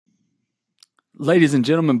Ladies and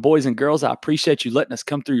gentlemen, boys and girls, I appreciate you letting us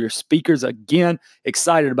come through your speakers again.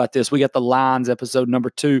 Excited about this. We got the Lions episode number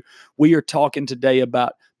 2. We are talking today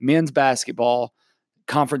about men's basketball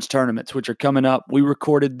conference tournaments, which are coming up. We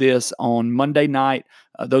recorded this on Monday night.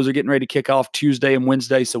 Those are getting ready to kick off Tuesday and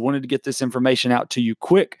Wednesday, so wanted to get this information out to you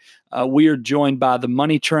quick. We are joined by the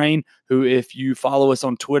Money Train, who, if you follow us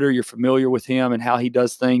on Twitter, you're familiar with him and how he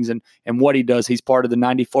does things and what he does. He's part of the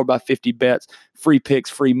 94x50 bets, free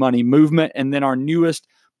picks, free money movement. And then our newest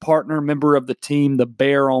partner, member of the team, the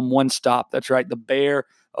Bear on One Stop. That's right, the Bear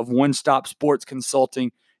of One Stop Sports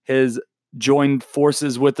Consulting has joined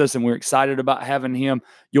forces with us, and we're excited about having him.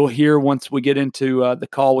 You'll hear once we get into the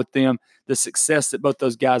call with them the success that both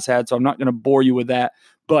those guys had, so I'm not going to bore you with that,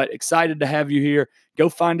 but excited to have you here. Go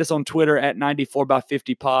find us on Twitter at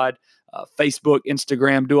 94x50pod, Facebook,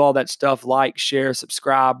 Instagram, do all that stuff, like, share,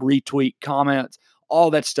 subscribe, retweet, comments,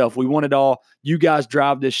 all that stuff. We want it all. You guys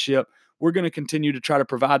drive this ship. We're going to continue to try to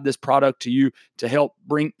provide this product to you to help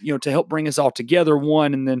bring us all together,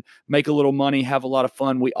 one, and then make a little money, have a lot of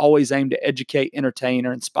fun. We always aim to educate, entertain,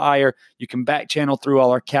 or inspire. You can back channel through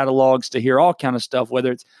all our catalogs to hear all kind of stuff,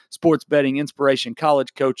 whether it's sports betting, inspiration,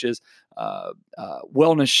 college coaches,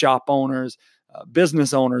 wellness shop owners,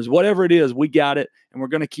 business owners, whatever it is, we got it, and we're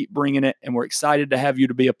going to keep bringing it, and we're excited to have you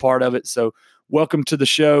to be a part of it. So welcome to the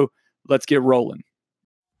show. Let's get rolling.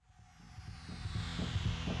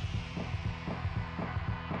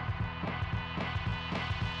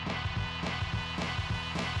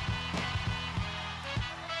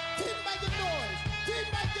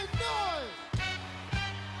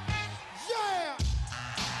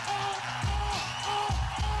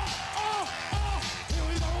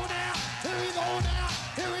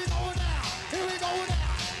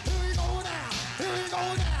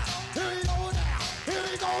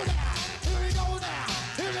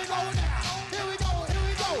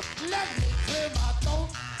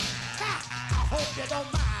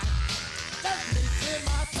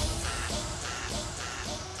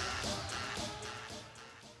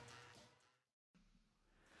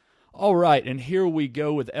 All right, and here we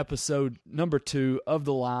go with episode number 2 of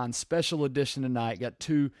The Line, special edition tonight. Got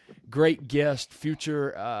 2 great guests,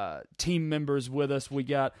 future team members with us. We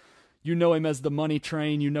got, you know him as the Money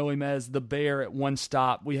Train, you know him as the Bear at One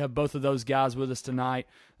Stop. We have both of those guys with us tonight.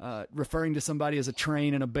 Referring to somebody as a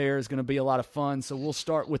train and a bear is going to be a lot of fun, so we'll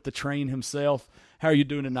start with the Train himself. How are you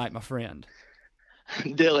doing tonight, my friend?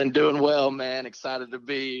 Dylan, doing well, man. Excited to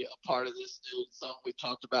be a part of this, dude. Something we've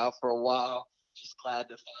talked about for a while. Just glad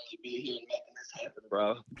to finally be here and making this happen,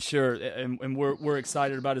 bro. Sure, and we're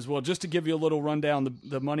excited about it as well. Just to give you a little rundown,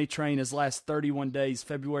 the Money Train has last 31 days,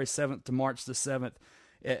 February 7th to March the 7th,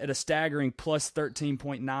 at a staggering plus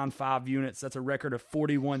 13.95 units. That's a record of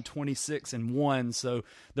 41, 26, and 1. So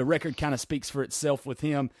the record kind of speaks for itself with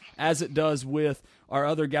him, as it does with our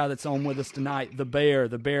other guy that's on with us tonight, the Bear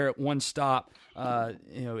at One Stop.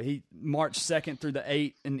 He March 2nd through the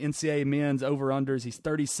 8th in NCAA men's over-unders. He's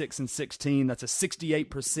 36-16. That's a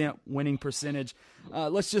 68% winning percentage.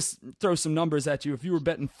 Let's just throw some numbers at you. If you were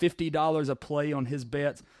betting $50 a play on his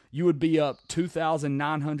bets, you would be up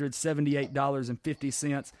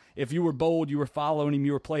 $2,978.50. If you were bold, you were following him,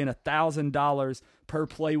 you were playing $1,000 per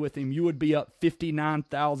play with him, you would be up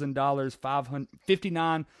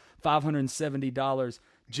 $59,570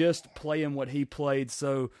 just playing what he played.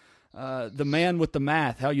 So the man with the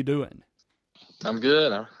math, how you doing? I'm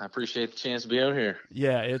good. I appreciate the chance to be on here.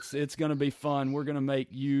 Yeah, it's going to be fun. We're going to make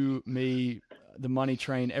you, me, the Money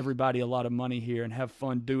Train, everybody a lot of money here and have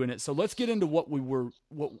fun doing it. So let's get into what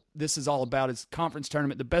this is all about. Is conference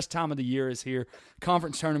tournament. The best time of the year is here.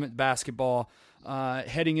 Conference tournament basketball,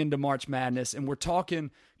 heading into March Madness, and we're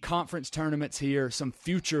talking conference tournaments here, some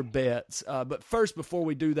future bets. But first, before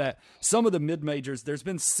we do that, some of the mid-majors, there's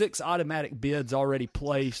been 6 automatic bids already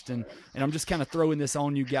placed, and I'm just kind of throwing this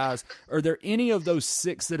on you guys. Are there any of those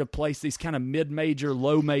 6 that have placed these kind of mid-major,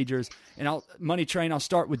 low majors? And Money Train, I'll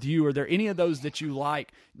start with you. Are there any of those that you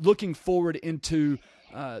like looking forward into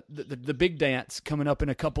the big dance coming up in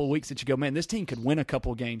a couple of weeks that you go, man, this team could win a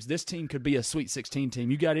couple of games. This team could be a Sweet 16 team.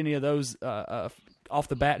 You got any of those off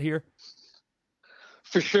the bat here?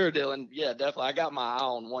 For sure, Dylan. Yeah, definitely. I got my eye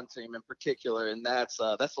on one team in particular, and that's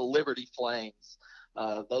the Liberty Flames.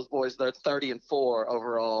 Those boys, they're 30-4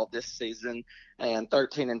 overall this season and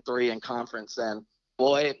 13-3 in conference. And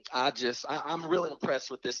boy, I'm really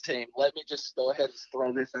impressed with this team. Let me just go ahead and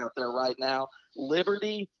throw this out there right now.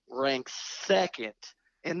 Liberty ranks 2nd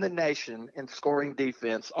in the nation in scoring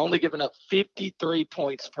defense, only giving up 53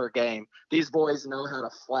 points per game. These boys know how to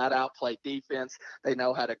flat out play defense. They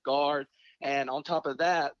know how to guard. And on top of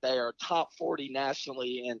that, they are top 40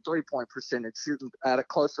 nationally in three-point percentage, shooting at a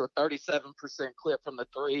close to a 37% clip from the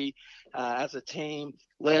three as a team,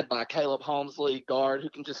 led by Caleb Holmesley, guard, who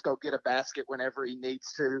can just go get a basket whenever he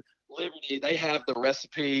needs to. Liberty, they have the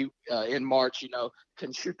recipe in March,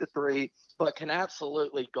 can shoot the three, but can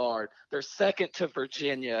absolutely guard. They're second to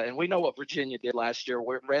Virginia, and we know what Virginia did last year.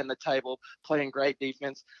 We ran the table, playing great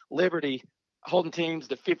defense. Liberty holding teams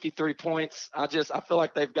to 53 points. I feel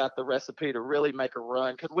like they've got the recipe to really make a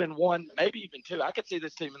run. Could win one, maybe even two. I could see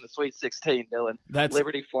this team in the Sweet 16, Dylan. That's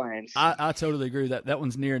Liberty Flames. I totally agree with that. That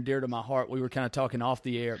one's near and dear to my heart. We were kind of talking off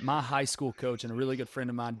the air. My high school coach and a really good friend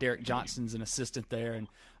of mine, Derek Johnson's an assistant there, and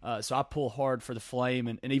so I pull hard for the Flame,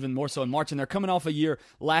 and even more so in March. And they're coming off a year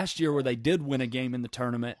last year where they did win a game in the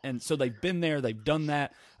tournament, and so they've been there, they've done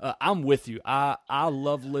that. I'm with you. I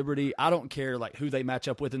love Liberty. I don't care like who they match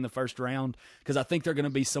up with in the first round, because I think they're going to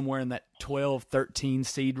be somewhere in that 12-13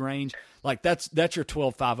 seed range. Like that's your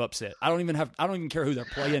 12-5 upset. I don't even care who they're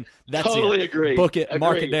playing. That's totally it. agree. Book it,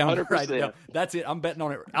 mark it down 100%. right now. That's it. I'm betting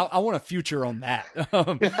on it. I want a future on that.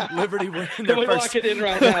 Liberty winning Can their we first. lock it in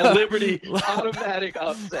right now? Liberty automatic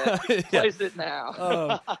upset. Place it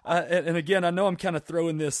now. And again, I know I'm kind of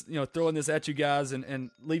throwing this at you guys, and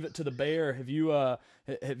leave it to the Bear. Have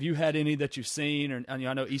you had any that you've seen? Or I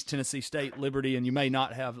know East Tennessee State, Liberty, and you may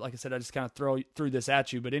not have. Like I said, I just kind of threw this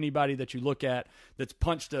at you. But anybody that you look at that's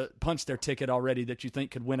punched their ticket already that you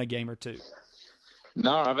think could win a game or two?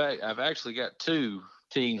 No, I've actually got two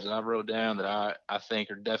teams that I wrote down that I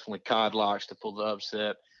think are definitely cod locks to pull the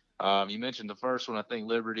upset. You mentioned the first one. I think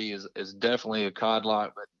Liberty is definitely a cod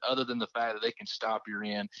lock, but other than the fact that they can stop your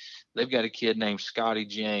end, they've got a kid named Scotty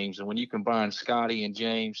James, and when you combine Scotty and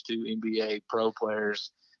James, two NBA pro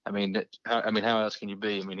players, how else can you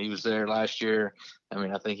be? I mean, he was there last year. I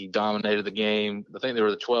mean, I think he dominated the game. I think they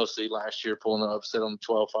were the 12th seed last year, pulling the upset on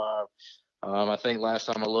the 12-5. I think last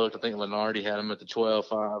time I looked, I think Lenardi had him at the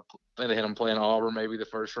 12-5. I think they had him playing Auburn maybe the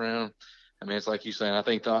first round. I mean, it's like you saying.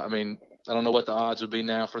 I don't know what the odds would be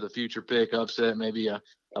now for the future pick upset, maybe a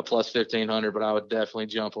plus 1,500, but I would definitely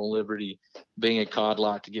jump on Liberty being a cod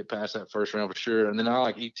lock to get past that first round for sure. And then I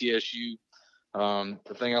like ETSU.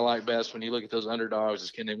 The thing I like best when you look at those underdogs is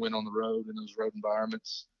can they win on the road in those road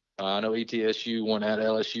environments. I know ETSU won at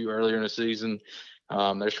LSU earlier in the season.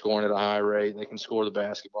 They're scoring at a high rate. They can score the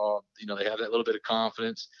basketball. They have that little bit of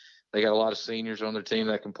confidence. They got a lot of seniors on their team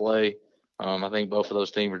that can play. I think both of those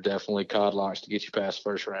teams are definitely cod locks to get you past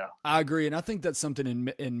first round. I agree, and I think that's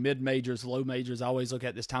something in mid-majors, low majors, I always look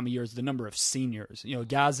at this time of year is the number of seniors.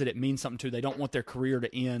 Guys that it means something to. They don't want their career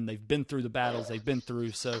to end. They've been through the battles they've been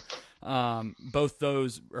through. So both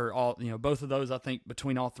those are all. Both of those, I think,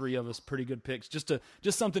 between all three of us, pretty good picks. Just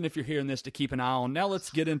something if you're hearing this to keep an eye on. Now let's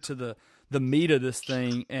get into the meat of this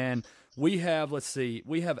thing, and we have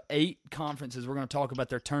 8 conferences. We're going to talk about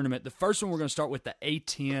their tournament. The first one we're going to start with the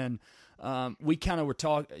A10. We kind of were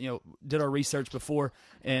did our research before,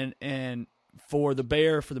 and for the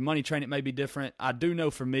Bear, for the money train, it may be different. I do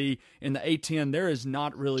know for me in the A10, there is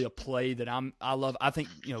not really a play that I love. I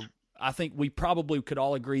think we probably could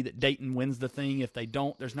all agree that Dayton wins the thing. If they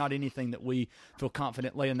don't, there's not anything that we feel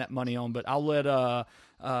confident laying that money on. But I'll let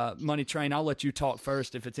Money Train. I'll let you talk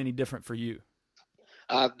first if it's any different for you.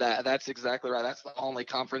 That's exactly right. That's the only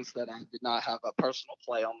conference that I did not have a personal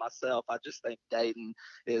play on myself. I just think Dayton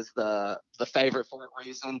is the favorite for a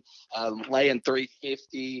reason. Laying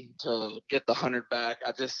 350 to get the 100 back,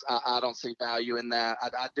 I don't see value in that.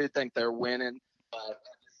 I do think they're winning, but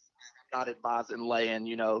I'm not advising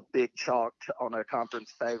laying big chalk on a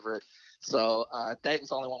conference favorite. So Dayton's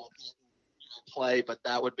the only one to play, but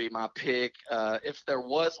that would be my pick. If there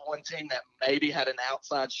was one team that maybe had an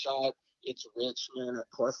outside shot, it's Richmond at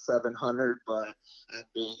plus 700, but I'd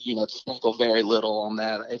be, sprinkle very little on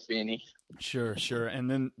that, if any. Sure. And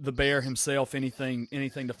then the Bear himself, anything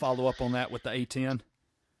to follow up on that with the A10?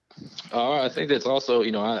 I think that's also,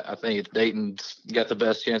 I think Dayton's got the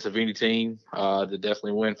best chance of any team to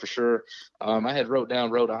definitely win for sure. I had wrote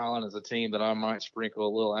down Rhode Island as a team that I might sprinkle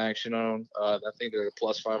a little action on. I think they're at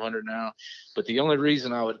plus 500 now. But the only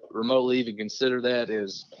reason I would remotely even consider that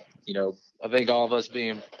is, I think all of us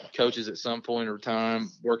being coaches at some point in time,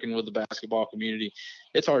 working with the basketball community,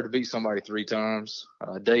 it's hard to beat somebody 3 times.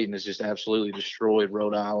 Dayton has just absolutely destroyed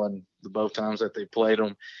Rhode Island both times that they played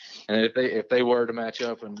them. And if they were to match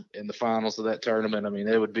up in the finals of that tournament,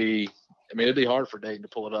 it'd be hard for Dayton to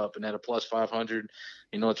pull it up. And at a plus 500,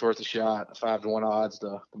 it's worth a shot, 5-1 odds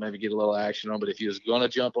to maybe get a little action on. But if you was going to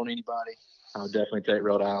jump on anybody, I would definitely take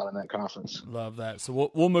Rhode Island in that conference. Love that.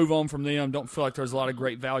 So we'll move on from them. Don't feel like there's a lot of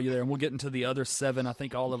great value there, and we'll get into the other 7. I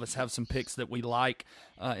think all of us have some picks that we like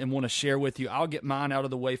and want to share with you. I'll get mine out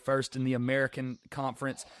of the way first in the American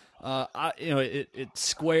Conference. It's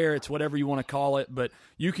square, it's whatever you want to call it, but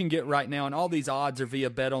you can get right now, and all these odds are via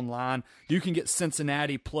Bet Online. You can get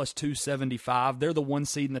Cincinnati plus 275. They're the 1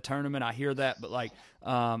 seed in the tournament. I hear that, but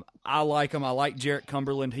I like them. I like Jarrett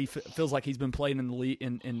Cumberland. He feels like he's been playing in the league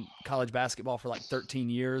in college basketball for like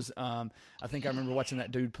 13 years. I think I remember watching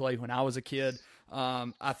that dude play when I was a kid.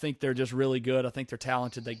 I think they're just really good. I think they're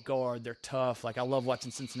talented. They guard. They're tough. I love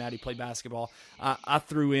watching Cincinnati play basketball. I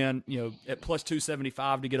threw in, at plus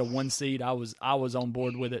 275 to get a 1 seed. I was on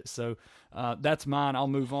board with it. So that's mine. I'll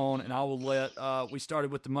move on, and I will let. We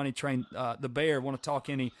started with the money train. The Bear. Want to talk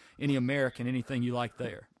any American? Anything you like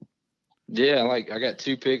there? Yeah, I got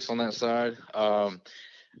 2 picks on that side. I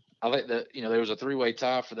like that. There was a 3-way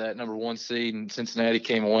tie for that number 1 seed, and Cincinnati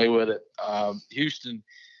came away with it. Houston.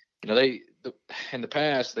 In the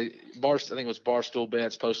past, I think it was Barstool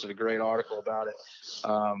Bets posted a great article about it.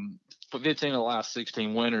 15 of the last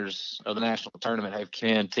 16 winners of the national tournament have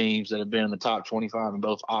 10 teams that have been in the top 25 in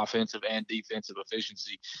both offensive and defensive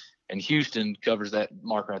efficiency, and Houston covers that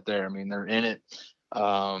mark right there. I mean, they're in it,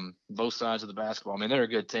 both sides of the basketball. I mean, they're a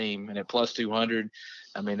good team, and at plus 200,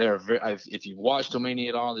 I mean, if you've watched them any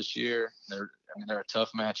at all this year, they're a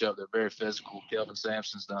tough matchup. They're very physical. Kelvin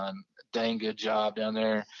Sampson's done a dang good job down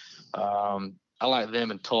there. I like them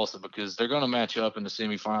in Tulsa because they're going to match up in the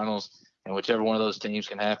semifinals, and whichever one of those teams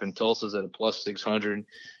can happen. Tulsa's at a plus 600.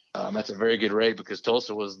 That's a very good rate because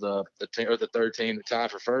Tulsa was the 3rd team to tie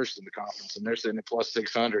for first in the conference, and they're sitting at plus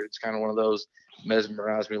 600. It's kind of one of those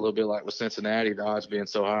mesmerized me a little bit like with Cincinnati, the odds being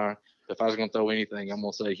so high. If I was going to throw anything, I'm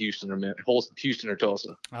going to say Houston or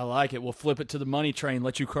Tulsa. I like it. We'll flip it to the money train.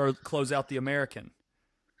 Let you close out the American.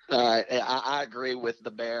 All right, I agree with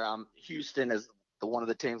the Bear. Houston is one of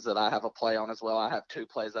the teams that I have a play on as well. I have 2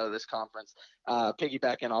 plays out of this conference.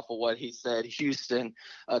 Piggybacking off of what he said, Houston,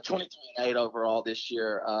 23-8 overall this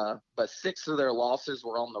year, but 6 of their losses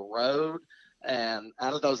were on the road. And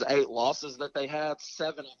out of those 8 losses that they had,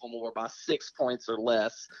 7 of them were by 6 points or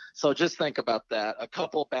less. So just think about that. A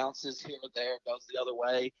couple bounces here or there goes the other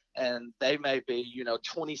way, and they may be,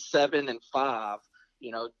 27-5.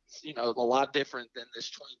 A lot different than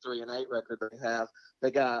this 23-8 record they have.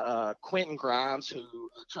 They got Quentin Grimes, who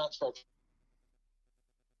transferred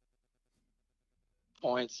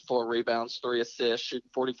points, 4 rebounds, 3 assists,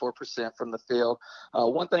 shooting 44% from the field.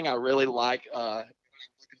 One thing I really like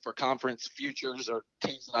looking for conference futures or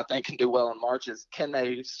teams that I think can do well in March is, can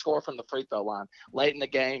they score from the free throw line late in the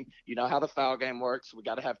game? You know how the foul game works. We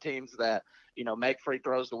got to have teams that make free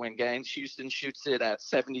throws to win games. Houston shoots it at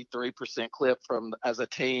 73% clip as a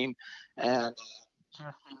team, and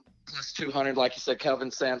plus 200, like you said,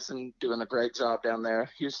 Kelvin Sampson doing a great job down there.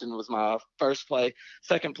 Houston was my first play.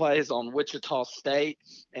 Second play is on Wichita State,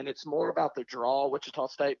 and it's more about the draw. Wichita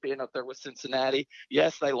State being up there with Cincinnati.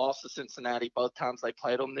 Yes, they lost to Cincinnati both times they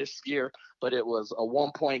played them this year, but it was a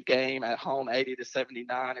 1-point game at home,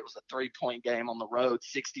 80-79. It was a 3-point game on the road,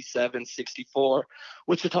 67-64.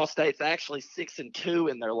 Wichita State's actually 6-2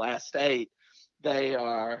 in their last 8. They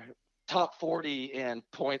are top 40 in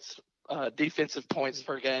points. Defensive points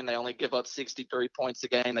per game. They only give up 63 points a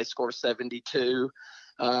game. They score 72.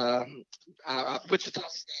 Wichita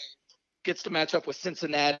State gets to match up with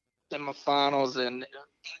Cincinnati in the finals. And back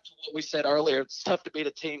to what we said earlier, it's tough to beat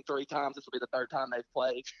a team 3 times. This will be the 3rd time they've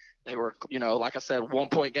played. They were, like I said,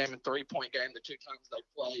 1-point game and 3-point game the 2 times they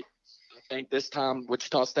played. I think this time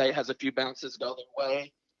Wichita State has a few bounces go their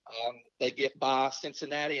way. They get by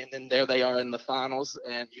Cincinnati, and then there they are in the finals,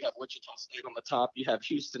 and you have Wichita State on the top. You have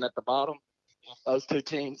Houston at the bottom. Those 2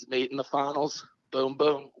 teams meet in the finals. Boom,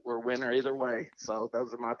 boom. We're a winner either way. So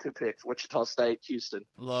those are my 2 picks, Wichita State, Houston.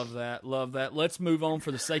 Love that. Love that. Let's move on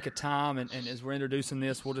for the sake of time, and as we're introducing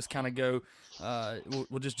this, we'll just kind of go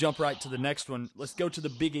we'll just jump right to the next one. Let's go to the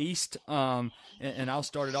Big East, and I'll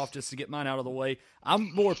start it off just to get mine out of the way.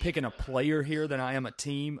 I'm more picking a player here than I am a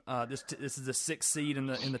team. This is the 6th seed in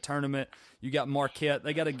the tournament. You got Marquette.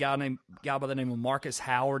 They got a guy by the name of Marcus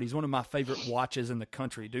Howard. He's one of my favorite watches in the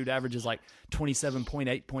country. Dude averages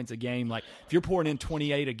 27.8 points a game. If you're pouring in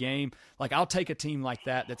 28 a game, I'll take a team like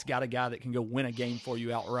that that's got a guy that can go win a game for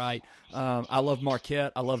you outright. I love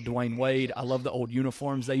Marquette. I love Dwayne Wade. I love the old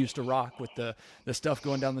uniforms they used to rock with the stuff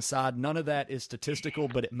going down the side. None of that is statistical,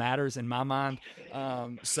 but it matters in my mind.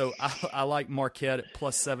 So I like Marquette at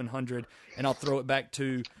plus 700, and I'll throw it back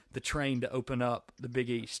to the train to open up the Big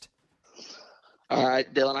East. All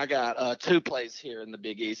right, Dylan, I got 2 plays here in the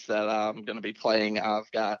Big East that I'm going to be playing.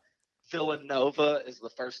 I've got Villanova is the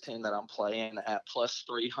first team that I'm playing at plus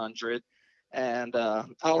 300. And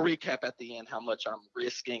I'll recap at the end how much I'm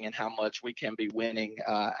risking and how much we can be winning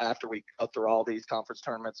after we go through all these conference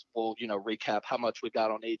tournaments. We'll, recap how much we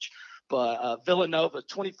got on each. But Villanova,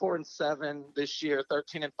 24-7 this year,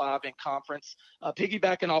 13-5 in conference.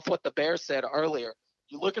 Piggybacking off what the Bears said earlier,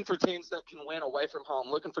 you're looking for teams that can win away from home,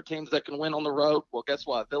 looking for teams that can win on the road. Well, guess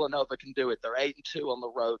what? Villanova can do it. They're 8-2 on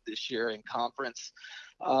the road this year in conference.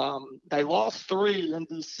 They lost 3 in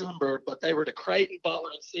December, but they were to Creighton, Butler,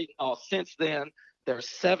 and Seton Hall. Since then, they're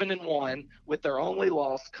 7-1 with their only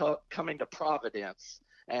loss coming to Providence.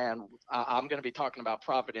 And I'm going to be talking about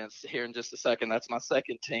Providence here in just a second. That's my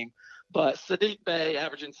second team. But Sadiq Bey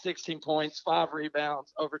averaging 16 points, 5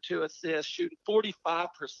 rebounds, over 2 assists, shooting 45%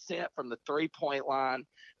 from the three-point line.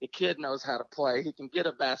 The kid knows how to play. He can get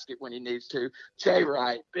a basket when he needs to. Jay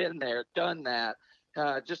Wright, been there, done that.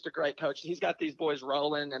 Just a great coach. He's got these boys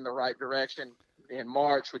rolling in the right direction in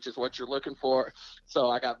March, which is what you're looking for. So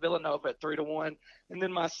I got Villanova at 3-1. And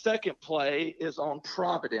then my second play is on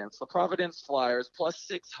Providence, the Providence Flyers, plus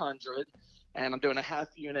 600. And I'm doing a half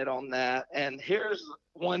unit on that. And here's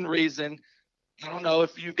one reason. I don't know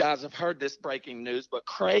if you guys have heard this breaking news, but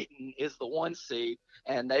Creighton is the 1 seed,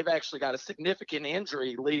 and they've actually got a significant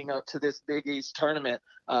injury leading up to this Big East tournament.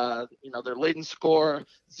 Their leading scorer,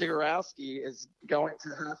 Zagorowski, is going to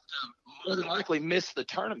have to more than likely miss the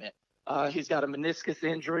tournament. He's got a meniscus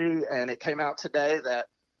injury, and it came out today that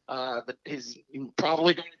he's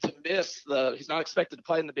probably going to miss he's not expected to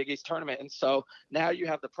play in the Big East tournament. And so now you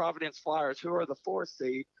have the Providence Flyers, who are the 4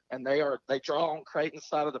 seed, and they draw on Creighton's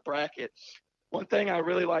side of the bracket. One thing I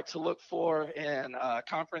really like to look for in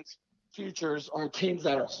conference futures are teams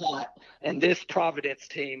that are hot, and this Providence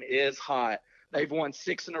team is hot. They've won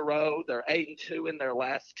 6 in a row. They're 8-2 in their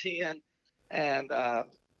last 10, and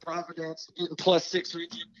Providence getting plus 600.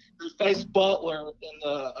 They faced Butler in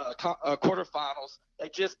the quarterfinals. They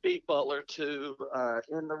just beat Butler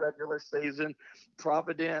in the regular season.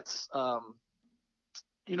 Providence,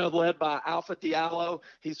 led by Alpha Diallo.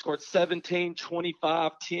 He scored 17,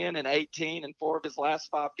 25, 10, and 18 in 4 of his last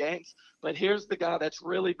 5 games. But here's the guy that's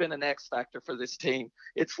really been an X factor for this team.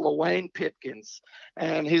 It's LaWayne Pipkins,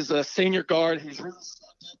 and he's a senior guard. He's really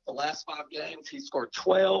stepped up the last 5 games. He scored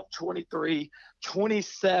 12, 23,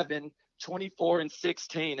 27, 24, and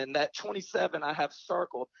 16. And that 27 I have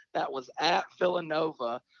circled, that was at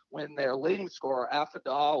Villanova when their leading scorer, Alpha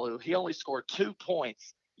Diallo, he only scored 2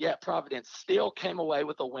 points. Yet Providence still came away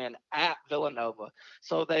with a win at Villanova.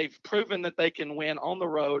 So they've proven that they can win on the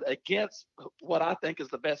road against what I think is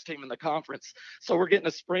the best team in the conference. So we're getting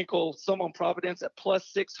to sprinkle some on Providence at plus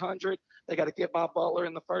 600. They got to get by Butler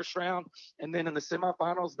in the first round. And then in the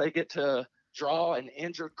semifinals, they get to draw an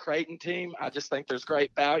injured Creighton team. I just think there's great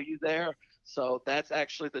value there. So that's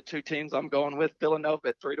actually the 2 teams I'm going with. Villanova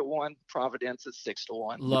at 3-1, Providence at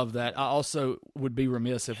 6-1. Love that. I also would be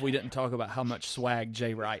remiss if we didn't talk about how much swag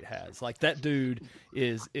Jay Wright has. Like, that dude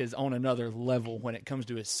is on another level when it comes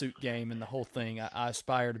to his suit game and the whole thing. I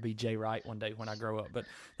aspire to be Jay Wright one day when I grow up, but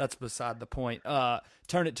that's beside the point.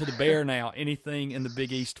 Turn it to the Bear now. Anything in the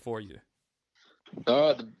Big East for you?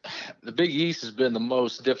 The Big East has been the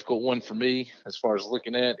most difficult one for me as far as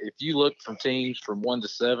looking at. If you look from teams from 1 to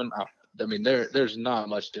 7, there's not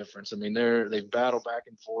much difference. They've battled back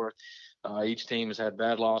and forth. Each team has had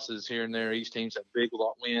bad losses here and there. Each team's had big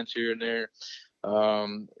wins here and there.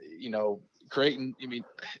 Creighton.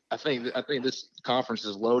 I think this conference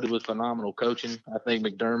is loaded with phenomenal coaching. I think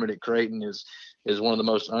McDermott at Creighton is one of the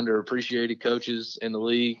most underappreciated coaches in the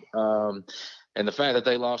league. And the fact that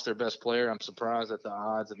they lost their best player, I'm surprised that the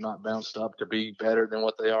odds have not bounced up to be better than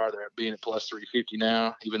what they are. They're being at plus 350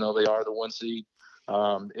 now, even though they are the 1 seed.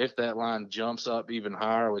 If that line jumps up even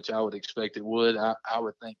higher, which I would expect it would, I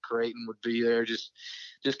would think Creighton would be there just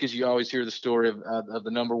because you always hear the story of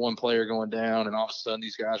the number 1 player going down, and all of a sudden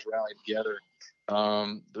these guys rally together.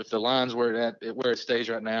 If the line's where it stays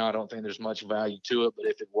right now, I don't think there's much value to it. But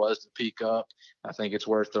if it was to peak up, I think it's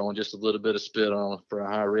worth throwing just a little bit of spit on for a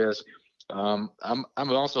high risk. I'm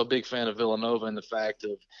also a big fan of Villanova in the fact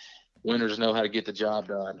of winners know how to get the job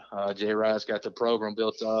done. Jay Wright's got the program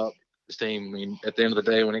built up. This team, at the end of the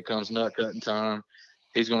day, when it comes nut cutting time,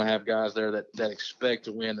 he's going to have guys there that expect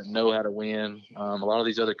to win, that know how to win. A lot of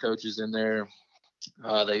these other coaches in there,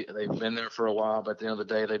 they've been there for a while, but at the end of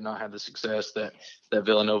the day, they've not had the success that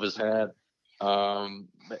Villanova's had.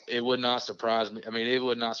 It would not surprise me. It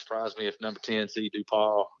would not surprise me if number 10 seed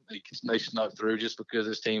DePaul, they snuck through just because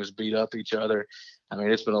this team has beat up each other.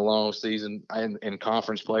 It's been a long season in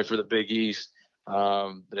conference play for the Big East.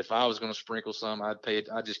 But if I was going to sprinkle some,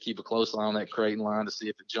 I'd just keep a close eye on that Creighton line to see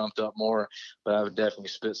if it jumped up more. But I would definitely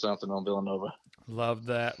spit something on Villanova. Love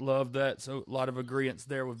that. Love that. So a lot of agreements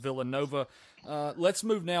there with Villanova. Let's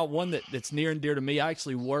move now. One that's near and dear to me. I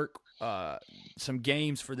actually work some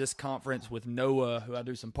games for this conference with Noah, who I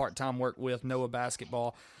do some part-time work with, Noah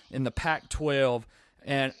basketball, in the Pac-12.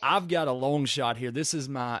 And I've got a long shot here. This is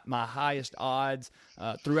my highest odds.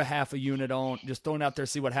 Threw a half a unit on, just throwing out there,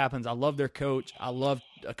 see what happens. I love their coach. I love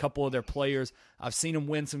a couple of their players. I've seen them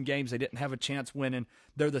win some games they didn't have a chance winning.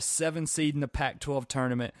 They're the 7 seed in the Pac-12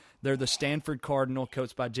 tournament. They're the Stanford Cardinal,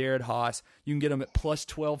 coached by Jared Haas. You can get them at plus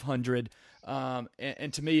 1,200.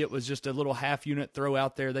 And to me, it was just a little half unit throw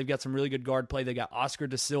out there. They've got some really good guard play. They got Oscar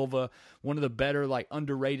Da Silva, one of the better,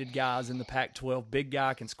 underrated guys in the Pac-12. Big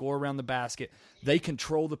guy, can score around the basket. They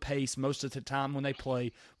control the pace most of the time when they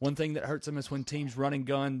play. One thing that hurts them is when teams run and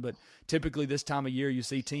gun, but typically this time of year you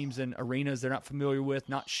see teams in arenas they're not familiar with,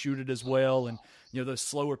 not shoot it as well, and those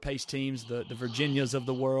slower paced teams, the Virginias of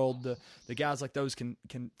the world, the guys like those can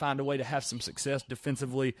find a way to have some success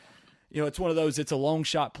defensively. It's one of those, it's a long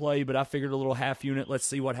shot play, but I figured a little half unit. Let's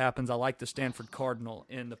see what happens. I like the Stanford Cardinal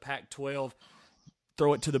in the Pac-12.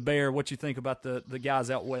 Throw it to the Bear. What you think about the guys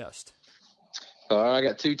out west? I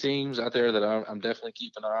got 2 teams out there that I'm definitely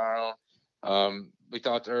keeping an eye on. We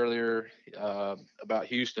talked earlier about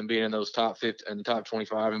Houston being in those top 50 and top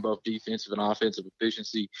 25 in both defensive and offensive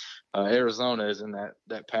efficiency. Arizona is in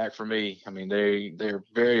that pack for me. I mean, they're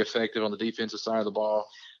very effective on the defensive side of the ball.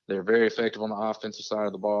 They're very effective on the offensive side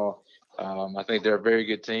of the ball. I think they're a very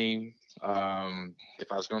good team.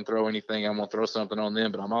 If I was going to throw anything, I'm going to throw something on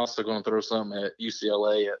them, but I'm also going to throw something at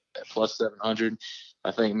UCLA at plus 700.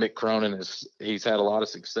 I think Mick Cronin he's had a lot of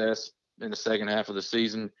success in the second half of the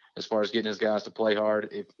season as far as getting his guys to play hard.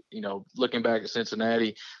 If looking back at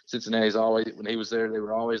Cincinnati's always, when he was there, they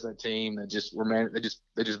were always that team that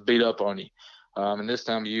they just beat up on you. And this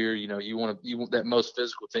time of year, you want that most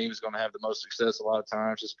physical team is going to have the most success a lot of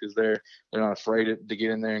times, just because they're not afraid to get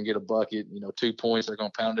in there and get a bucket. 2 points, they're going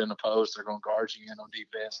to pound in the post, they're going to guard you in on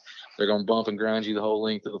defense, they're going to bump and grind you the whole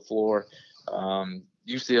length of the floor.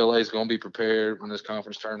 UCLA is going to be prepared when this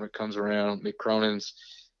conference tournament comes around. Mick Cronin's,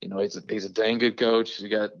 he's a dang good coach. He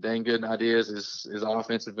got dang good ideas. His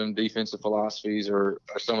offensive and defensive philosophies are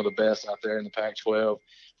some of the best out there in the Pac-12.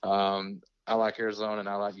 I like Arizona and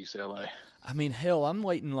I like UCLA. I mean, hell, I'm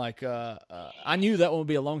waiting I knew that one would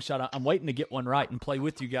be a long shot. I'm waiting to get one right and play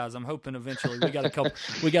with you guys. I'm hoping eventually we got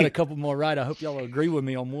a couple more right. I hope y'all will agree with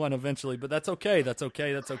me on one eventually, but that's okay. That's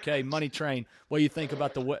okay. Money Train, what do you think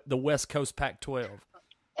about the West Coast Pac-12?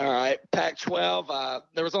 All right, Pac-12,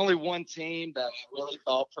 there was only one team that I really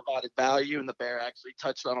thought provided value, and the Bear actually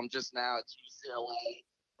touched on them just now. It's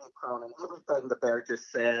UCLA. Cronin. Everything the Bear just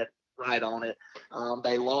said, right on it.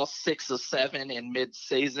 They lost 6 of 7 in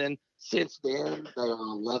mid-season. Since then, they are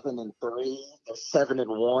 11-3. They're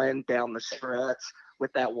 7-1 down the stretch,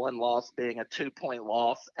 with that one loss being a 2-point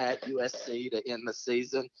loss at USC to end the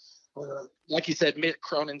season. Like you said, Mick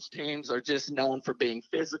Cronin's teams are just known for being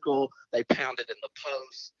physical. They pound it in the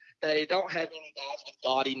post. They don't have any guys with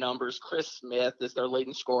gaudy numbers. Chris Smith is their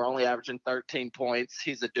leading scorer, only averaging 13 points.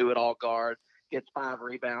 He's a do-it-all guard. Gets 5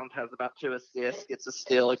 rebounds, has about 2 assists, gets a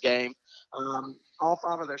steal a game. All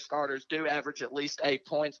 5 of their starters do average at least 8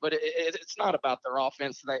 points, but it's not about their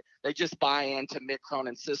offense. They just buy into Mick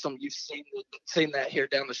Cronin's system. You've seen that here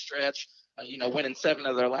down the stretch. Winning 7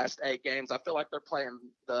 of their last 8 games. I feel like they're playing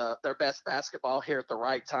their best basketball here at the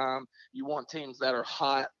right time. You want teams that are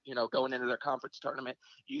hot, going into their conference tournament.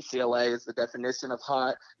 UCLA is the definition of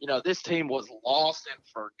hot. This team was lost and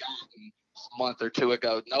forgotten a month or 2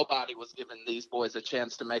 ago. Nobody was giving these boys a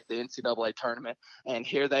chance to make the NCAA tournament, and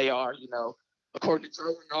here they are. According to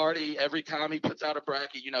Joe Lunardi, every time he puts out a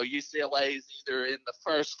bracket, UCLA is either in the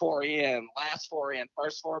first 4 in, last 4 in,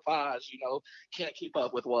 first 4 buys. Can't keep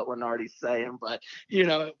up with what Lunardi's saying, but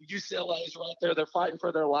UCLA is right there. They're fighting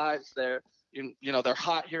for their lives. They're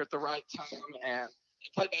hot here at the right time, and they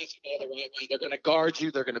play basketball the right way. They're going to guard you.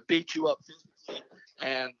 They're going to beat you up physically,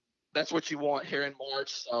 and that's what you want here in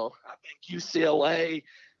March. So I think UCLA,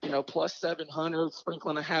 plus 700,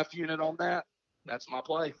 sprinkling a half unit on that. That's my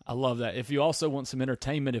play. I love that. If you also want some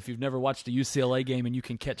entertainment, if you've never watched a UCLA game and you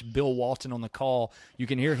can catch Bill Walton on the call, you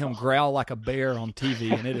can hear him growl like a bear on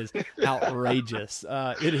TV, and it is outrageous.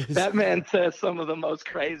 It is. That man says some of the most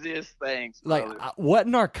craziest things. What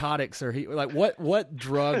narcotics are he? What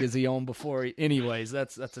drug is he on before he? Anyways,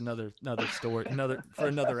 that's another story, for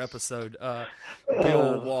another episode.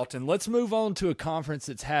 Bill Walton. Let's move on to a conference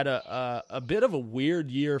that's had a bit of a weird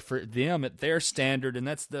year for them at their standard, and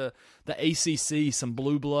that's the ACC. Some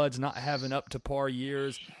blue bloods not having up to par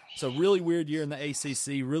years. So really weird year in the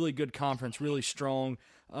ACC, really good conference, really strong.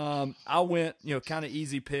 I went, kind of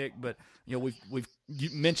easy pick, but we've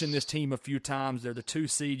mentioned this team a few times. They're the 2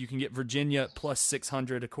 seed. You can get Virginia at plus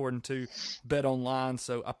 600 according to Bet Online.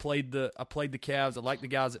 So I played the Cavs. I like the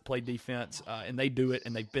guys that play defense, and they do it,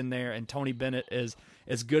 and they've been there. And Tony Bennett is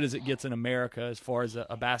as good as it gets in America as far as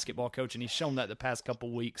a basketball coach, and he's shown that the past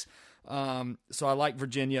couple weeks. So I like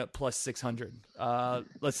Virginia plus 600.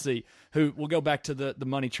 Let's see we'll go back to the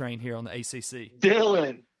money train here on the ACC.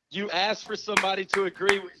 Dylan, you asked for somebody to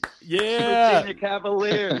agree with. Yeah, Virginia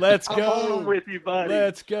Cavaliers. Let's go. I'm on with you, buddy.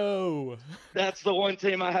 Let's go. That's the one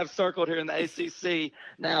team I have circled here in the ACC.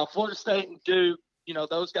 Now, Florida State and Duke,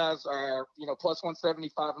 those guys are, plus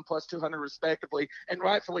 175 and plus 200 respectively, and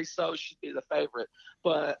rightfully so should be the favorite.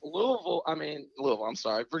 But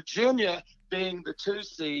Virginia being the 2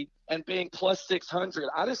 seed and being plus 600,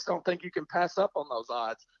 I just don't think you can pass up on those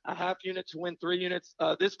odds. A half unit to win 3 units.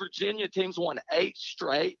 This Virginia team's won 8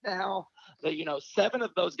 straight now. 7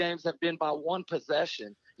 of those games have been by 1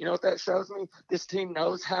 possession. You know what that shows me? This team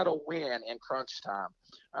knows how to win in crunch time.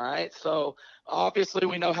 All right. So obviously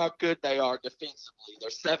we know how good they are defensively.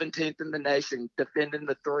 They're 17th in the nation defending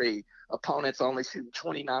the 3. Opponents only shoot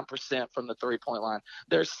 29% from the 3-point line.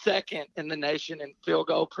 They're 2nd in the nation in field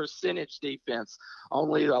goal percentage defense,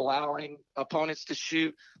 only allowing opponents to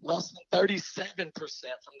shoot less than 37%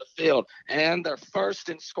 from the field. And they're 1st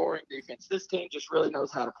in scoring defense. This team just really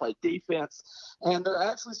knows how to play defense. And they're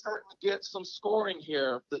actually starting to get some scoring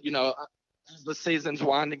here that, as the season's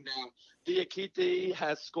winding down. Diakite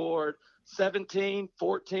has scored 17,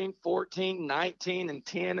 14, 14, 19, and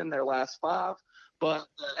 10 in their last 5. But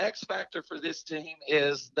the X factor for this team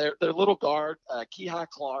is their little guard, Kihei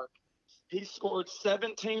Clark. He scored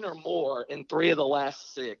 17 or more in 3 of the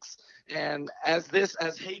last 6. And as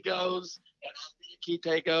he goes and as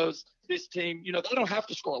Diakite goes, this team, they don't have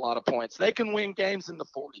to score a lot of points. They can win games in the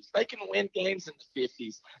 40s. They can win games in the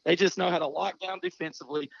 50s. They just know how to lock down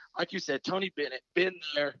defensively. Like you said, Tony Bennett, been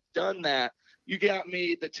there, done that. You got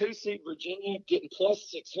me, the 2 seed Virginia getting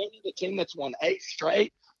plus 600, the team that's won 8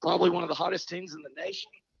 straight, probably one of the hottest teams in the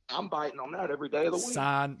nation. I'm biting on that every day of the week.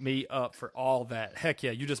 Sign me up for all that. Heck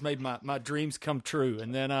yeah, you just made my dreams come true.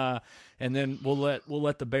 And then we'll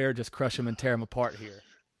let the Bear just crush them and tear them apart here.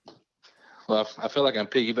 Well, I feel like I'm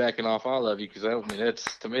piggybacking off all of you because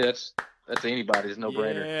that's anybody's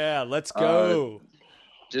no-brainer. Yeah, let's go.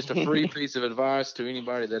 Just a free piece of advice to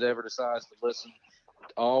anybody that ever decides to listen.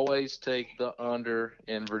 Always take the under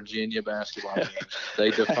in Virginia basketball games.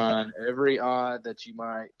 They define every odd that you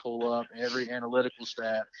might pull up, every analytical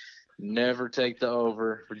stat. Never take the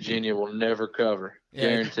over. Virginia will never cover.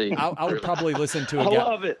 Guaranteed. I would probably listen to I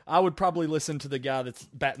love it. I would probably listen to the guy that's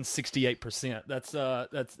batting 68%.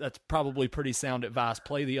 That's probably pretty sound advice.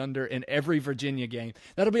 Play the under in every Virginia game.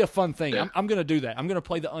 That'll be a fun thing. Yeah. I'm going to do that. I'm going to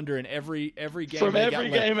play the under in every game. From every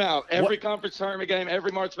game out, every conference tournament game,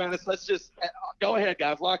 every March Madness. Let's just go ahead,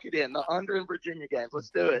 guys. Lock it in. The under in Virginia games. Let's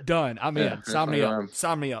do it. Done. I'm in. Sign me up.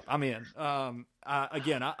 Sign me up. I'm in.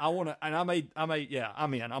 Again, I want to, and I'm in.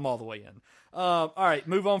 I'm all the way in. All right,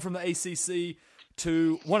 move on from the ACC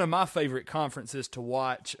to one of my favorite conferences to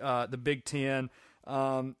watch, the Big Ten.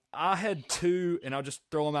 I had 2, and I'll just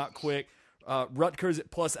throw them out quick. Rutgers at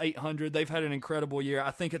plus 800. They've had an incredible year.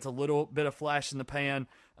 I think it's a little bit of flash in the pan,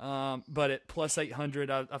 but at plus 800,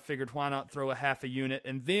 I figured why not throw a half a unit.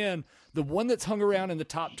 And then the one that's hung around in the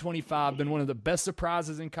top 25, been one of the best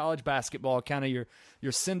surprises in college basketball, kind of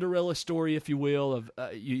your Cinderella story, if you will, of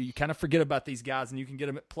you kind of forget about these guys and you can get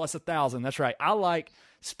them at plus 1,000. That's right. I like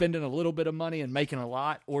spending a little bit of money and making a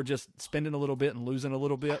lot, or just spending a little bit and losing a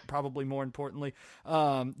little bit, probably more importantly.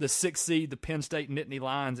 The 6th seed, the Penn State Nittany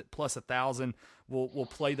Lions at plus 1,000. We'll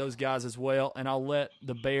play those guys as well, and I'll let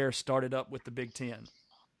the Bears start it up with the Big Ten.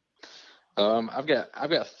 I've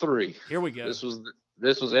got 3. Here we go. This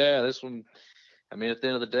one. I mean, at the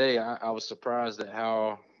end of the day, I was surprised at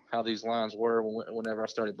how these lines were whenever I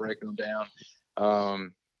started breaking them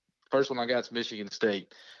down. First one I got is Michigan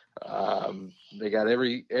State. They got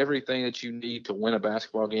everything that you need to win a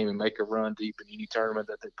basketball game and make a run deep in any tournament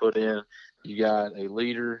that they put in. You got a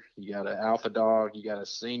leader, you got an alpha dog, you got a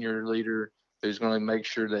senior leader who's going to make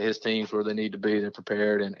sure that his team's where they need to be. They're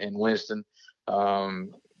prepared. And Winston,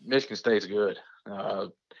 Michigan State's good. I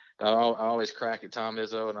always crack at Tom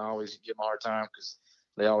Izzo, and I always give them a hard time because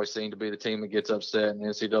they always seem to be the team that gets upset in the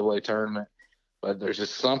NCAA tournament. But there's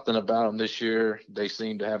just something about them this year. They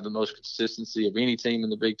seem to have the most consistency of any team in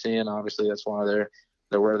the Big Ten. Obviously, that's why they're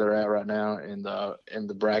where they're at right now in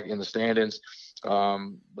the bracket, in the standings. But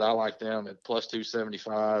I like them at plus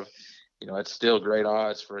 275. it's still great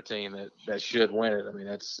odds for a team that should win it. I mean,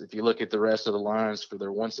 if you look at the rest of the lines for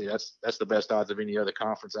their 1 seed, that's the best odds of any other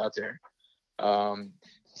conference out there.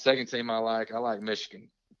 Second team I like Michigan.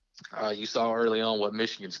 You saw early on what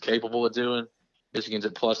Michigan's capable of doing. Michigan's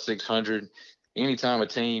at plus 600. Anytime a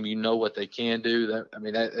team, what they can do,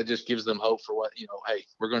 that just gives them hope for what, hey,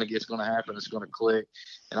 it's going to happen. It's going to click.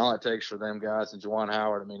 And all it takes for them guys and Juwan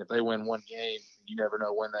Howard, if they win one game, you never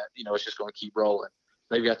know when that, it's just going to keep rolling.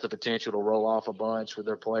 They've got the potential to roll off a bunch with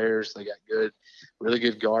their players. They got really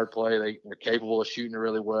good guard play. They're capable of shooting it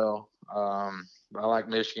really well. But I like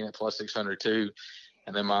Michigan at plus 600 too.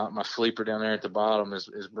 And then my sleeper down there at the bottom is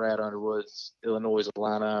Brad Underwood's Illinois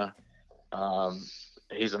Illini.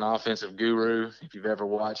 He's an offensive guru. If you've ever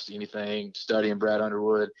watched anything studying Brad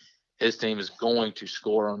Underwood, his team is going to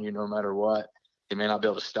score on you no matter what. He may not be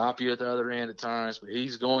able to stop you at the other end at times, but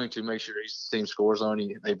he's going to make sure his team scores on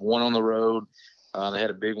you. They've won on the road. They had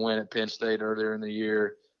a big win at Penn State earlier in the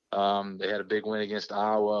year. They had a big win against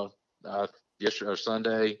Iowa yesterday or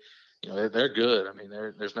Sunday. They're good.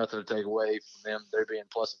 There's nothing to take away from them. They're being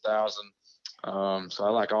plus 1,000. So I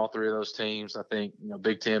like all three of those teams. I think,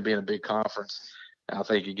 Big Ten being a big conference, I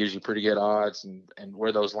think it gives you pretty good odds. And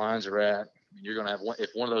where those lines are at, you're going to have if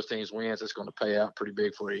one of those teams wins, it's going to pay out pretty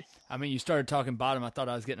big for you. You started talking bottom. I thought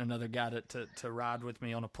I was getting another guy to ride with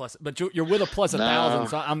me on a plus, but you're with a plus 1,000,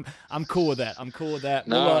 so I'm cool with that. I'm cool with that.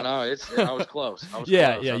 No, I was close.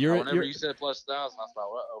 Yeah. Whenever you said plus 1,000, I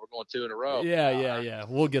thought, we're going 2 in a row. Yeah.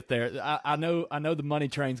 We'll get there. I know the money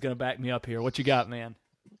train's going to back me up here. What you got, man?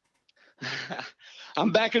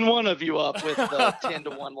 I'm backing one of you up with the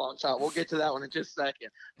 10-1 long shot. We'll get to that one in just a second.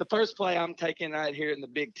 The first play I'm taking right here in the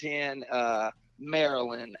Big Ten,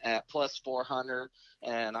 Maryland at plus 400.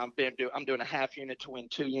 And I'm doing a half unit to win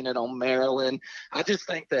 2 unit on Maryland. I just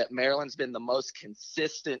think that Maryland's been the most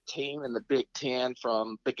consistent team in the Big Ten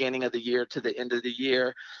from beginning of the year to the end of the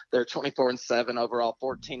year. They're 24-7 overall,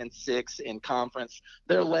 14-6 in conference.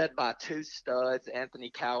 They're led by 2 studs, Anthony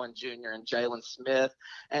Cowan Jr. and Jalen Smith.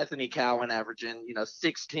 Anthony Cowan averaging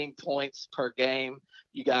 16 points per game.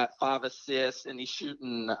 You got 5 assists, and he's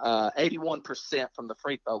shooting 81% from the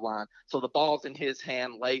free throw line. So the ball's in his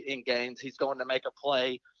hand late in games. He's going to make a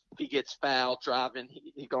play. If he gets fouled driving,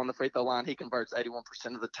 he go on the free throw line. He converts 81%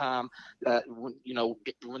 of the time. When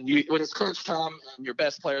it's crunch time and your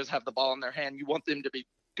best players have the ball in their hand, you want them to be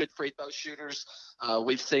good free throw shooters.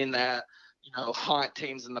 We've seen that haunt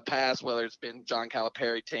teams in the past, whether it's been John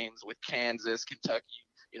Calipari teams with Kansas, Kentucky,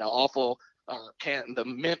 awful. The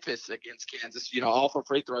Memphis against Kansas, awful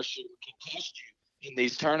free throw shooting can cost you in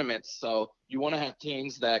these tournaments. So you want to have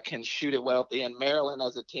teams that can shoot it well at the end. Maryland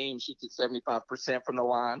as a team shoots at 75% from the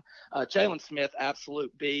line. Jalen Smith,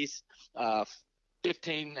 absolute beast,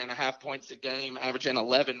 15.5 points a game, averaging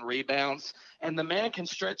 11 rebounds. And the man can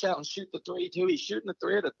stretch out and shoot the three too. He's shooting the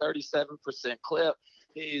three at a 37% clip.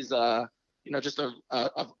 He's just a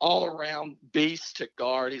all-around beast to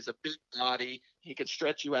guard. He's a big body. He can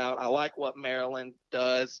stretch you out. I like what Maryland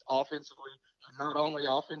does offensively, not only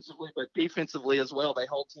offensively, but defensively as well. They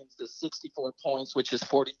hold teams to 64 points, which is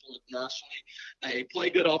 44th nationally. They play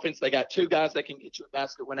good offense. They got 2 guys that can get you a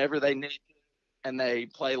basket whenever they need to, and they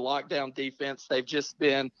play lockdown defense. They've just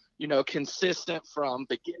been, consistent from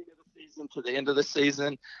beginning of the season to the end of the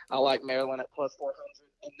season. I like Maryland at plus 400.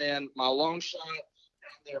 And then my long shot,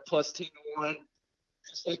 they're plus 10-1.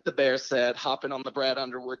 Just like the Bear said, hopping on the Brad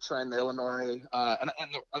Underwood train, the Illinois.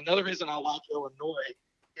 Another reason I like Illinois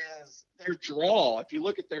is their draw. If you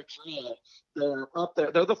look at their draw, they're up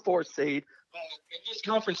there. They're the 4th seed. In this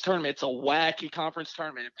conference tournament, it's a wacky conference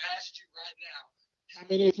tournament. If I asked you right now, how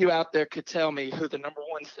many of you out there could tell me who the number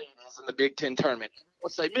 1 seed is in the Big Ten tournament?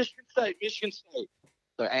 Let's say Michigan State.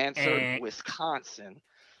 The answer, Wisconsin.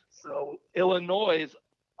 So Illinois is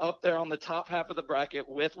up there on the top half of the bracket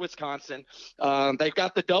with Wisconsin. They've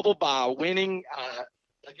got the double bye. Winning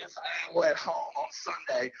against Iowa at home on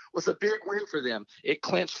Sunday was a big win for them. It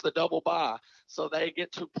clinched the double bye. So they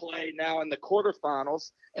get to play now in the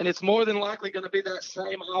quarterfinals, and it's more than likely going to be that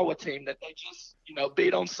same Iowa team that they just,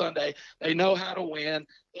 beat on Sunday. They know how to win.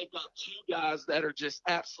 They've got 2 guys that are just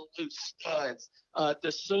absolute studs.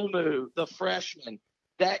 Dosunmu, the freshman,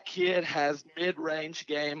 that kid has mid-range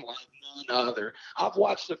game like none other. I've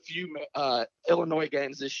watched a few Illinois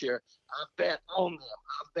games this year. I've bet on them.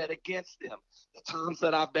 I've bet against them. The times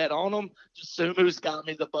that I've bet on them, Dosunmu's got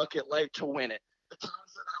me the bucket late to win it. The times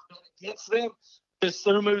that I've bet against them,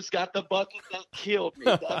 Dosunmu's got the bucket that killed me.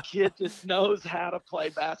 That kid just knows how to play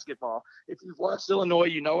basketball. If you've watched Illinois,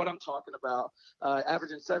 you know what I'm talking about.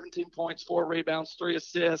 Averaging 17 points, 4 rebounds, 3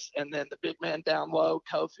 assists, and then the big man down low,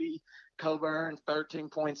 Kofi Coburn, 13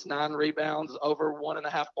 points, 9 rebounds, over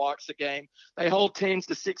 1.5 blocks a game. They hold teams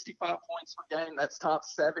to 65 points per game. That's top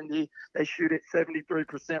 70. They shoot it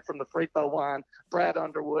 73% from the free throw line. Brad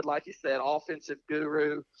Underwood, like you said, offensive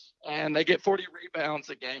guru. And they get 40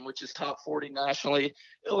 rebounds a game, which is top 40 nationally.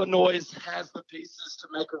 Illinois has the pieces to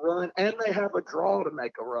make a run, and they have a draw to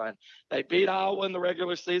make a run. They beat Iowa in the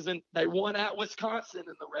regular season. They won at Wisconsin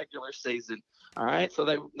in the regular season. All right, so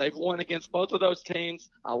they've won against both of those teams.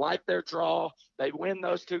 I like their draw. They win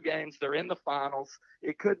those 2 games. They're in the finals.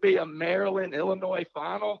 It could be a Maryland-Illinois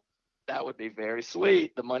final. That would be very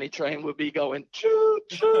sweet. The money train would be going choo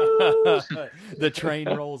choo. The train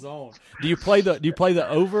rolls on. Do you play the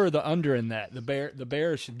over or the under in that? The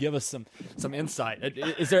Bears should give us some insight.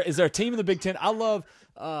 Is there a team in the Big Ten? I love.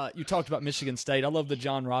 You talked about Michigan State. I love the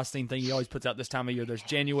John Rothstein thing he always puts out this time of year. There's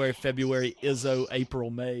January, February, Izzo, April,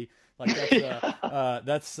 May. Like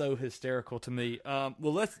that's so hysterical to me.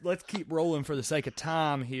 Well, let's keep rolling for the sake of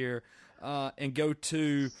time here, and go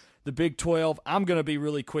to the Big 12. I'm going to be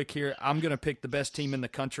really quick here. I'm going to pick the best team in the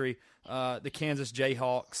country, the Kansas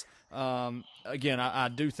Jayhawks. Again, I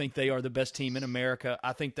do think they are the best team in America.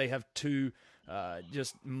 I think they have 2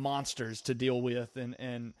 just monsters to deal with,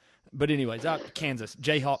 but anyways, Kansas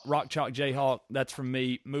Jayhawk, Rock Chalk Jayhawk. That's from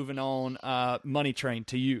me. Moving on, Money Train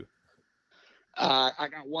to you. I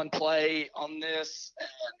got one play on this,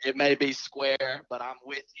 and it may be square, but I'm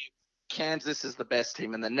with you. Kansas is the best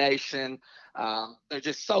team in the nation. They're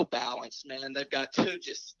just so balanced, man. They've got 2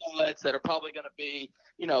 just studs that are probably going to be,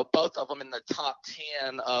 both of them in the top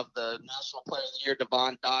 10 of the National Player of the Year.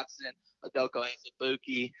 Devon Dotson, Adoko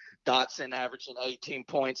Azubuike. Dotson averaging 18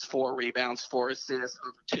 points, 4 rebounds, 4 assists,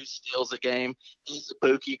 over 2 steals a game.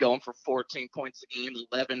 Azubuike going for 14 points a game,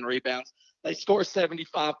 11 rebounds. They score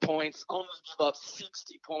 75 points, only give up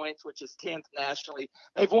 60 points, which is 10th nationally.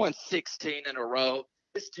 They've won 16 in a row.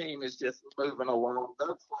 This team is just moving along. They're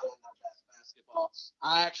playing their best basketball.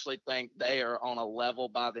 I actually think they are on a level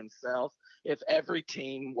by themselves. If every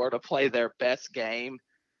team were to play their best game,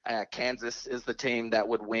 Kansas is the team that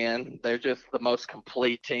would win. They're just the most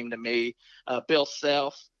complete team to me. Bill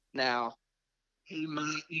Self, now, he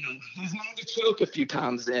might, he's known to choke a few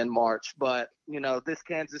times in March, but, this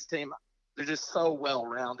Kansas team, they're just so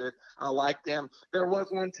well-rounded. I like them. There was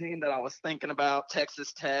one team that I was thinking about,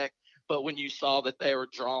 Texas Tech. But when you saw that they were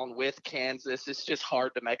drawn with Kansas, it's just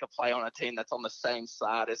hard to make a play on a team that's on the same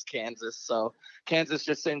side as Kansas. So Kansas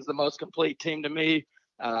just seems the most complete team to me.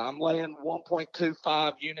 I'm laying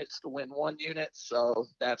 1.25 units to win 1 unit. So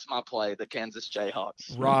that's my play, the Kansas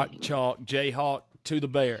Jayhawks. Rock, chalk, Jayhawk to the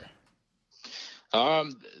Bear.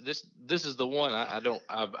 This is the one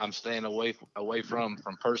I'm staying away from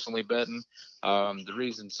personally betting. The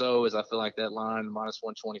reason is I feel like that line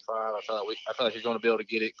 -125. I feel like you're going to be able to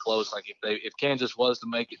get it close. Like if Kansas was to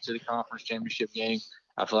make it to the conference championship game,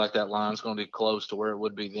 I feel like that line's going to be close to where it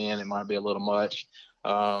would be then. It might be a little much.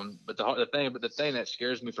 But the thing that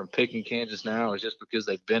scares me from picking Kansas now is just because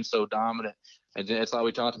they've been so dominant, and it's like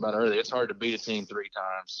we talked about earlier. It's hard to beat a team 3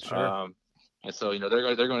 times. Sure. And so,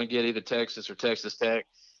 they're going to get either Texas or Texas Tech.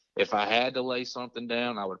 If I had to lay something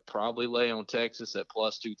down, I would probably lay on Texas at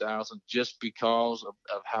 +2,000, just because of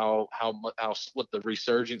how what the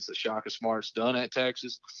resurgence that Shaka Smart's done at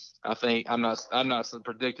Texas. I think I'm not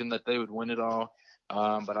predicting that they would win it all,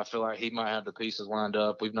 but I feel like he might have the pieces lined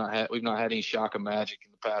up. We've not had any Shaka magic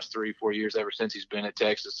in the past 3-4 years ever since he's been at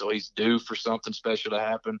Texas, so he's due for something special to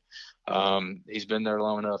happen. He's been there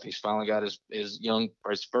long enough. He's finally got his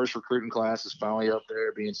first recruiting class is finally up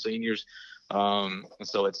there, being seniors. And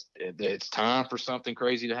so it's time for something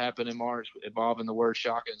crazy to happen in March, involving the word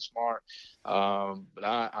Shaka and Smart. But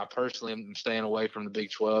I personally am staying away from the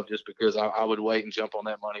Big 12 just because I would wait and jump on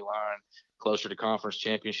that money line closer to conference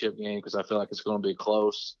championship game, because I feel like it's going to be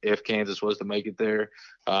close if Kansas was to make it there.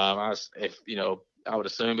 I would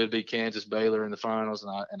assume it'd be Kansas Baylor in the finals,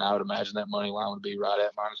 and I would imagine that money line would be right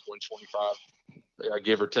at -125.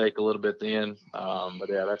 Give or take a little bit then. But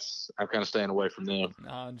yeah, I'm kind of staying away from them.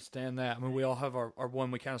 I understand that. I mean, we all have our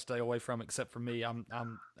one we kind of stay away from, except for me. I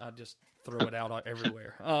just throw it out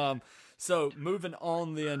everywhere. So moving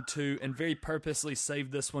on then to, and very purposely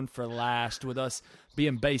saved this one for last, with us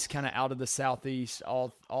being based kind of out of the Southeast,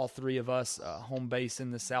 all 3 of us, home base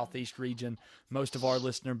in the Southeast region. Most of our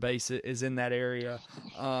listener base is in that area.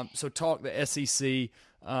 So talk the SEC.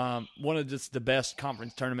 One of just the best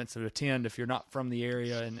conference tournaments to attend if you're not from the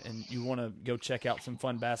area and you want to go check out some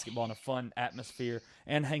fun basketball and a fun atmosphere.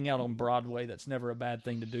 and hang out on Broadway. That's never a bad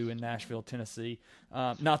thing to do in Nashville, Tennessee.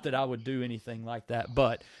 Not that I would do anything like that,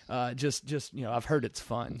 but just I've heard it's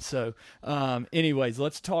fun. So anyways,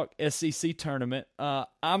 let's talk SEC tournament.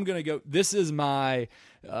 I'm going to go – this is my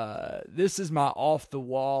off the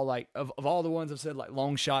wall, like of all the ones I've said, like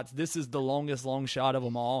long shots, this is the longest long shot of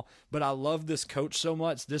them all. But I love this coach so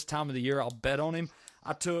much. This time of the year, I'll bet on him.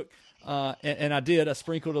 I took and I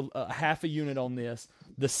sprinkled a half a unit on this.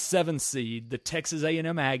 The 7 seed, the Texas A&M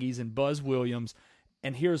Aggies, and Buzz Williams.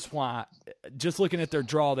 And here's why. Just looking at their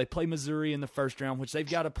draw, they play Missouri in the first round, which they've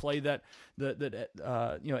got to play that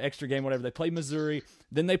extra game, whatever. They play Missouri,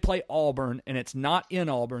 then they play Auburn, and it's not in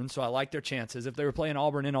Auburn, so I like their chances. If they were playing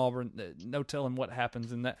Auburn in Auburn, no telling what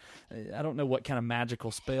happens in that. I don't know what kind of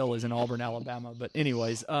magical spell is in Auburn, Alabama, but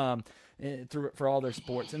anyways, for all their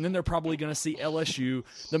sports. And then they're probably going to see LSU.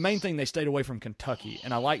 The main thing, they stayed away from Kentucky,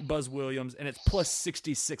 and I like Buzz Williams, and it's plus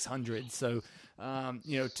 6,600, so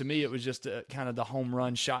to me, it was just kind of the home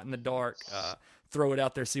run shot in the dark. Throw it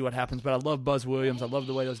out there, see what happens. But I love Buzz Williams. I love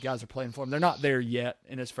the way those guys are playing for him. They're not there yet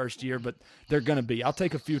in his first year, but they're going to be. I'll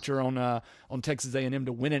take a future on Texas A&M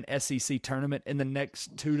to win an SEC tournament in the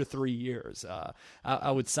next 2 to 3 years.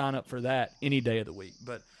 I would sign up for that any day of the week.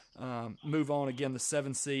 But move on again, the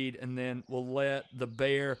 7 seed, and then we'll let the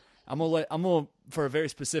Bear. I'm gonna for a very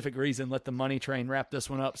specific reason let the money train wrap this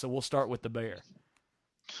one up. So we'll start with the Bear.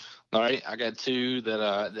 All right, I got 2 that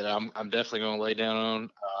I'm definitely going to lay down on.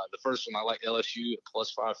 The first one, I like LSU at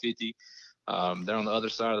plus 550. They're on the other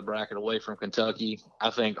side of the bracket away from Kentucky. I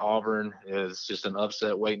think Auburn is just an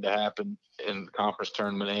upset waiting to happen in the conference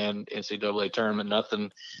tournament and NCAA tournament.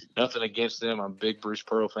 Nothing against them. I'm a big Bruce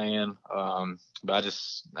Pearl fan. But I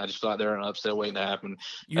just thought they're an upset waiting to happen.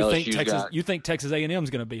 You think Texas A&M is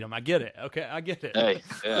going to beat them? I get it. Okay, I get it. Hey,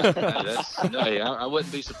 yeah, I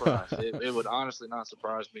wouldn't be surprised. It would honestly not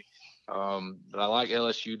surprise me. But I like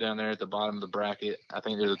LSU down there at the bottom of the bracket. I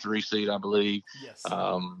think they're the 3 seed, I believe. Yes.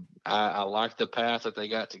 I like the path that they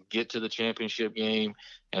got to get to the championship game,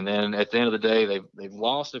 and then at the end of the day, they've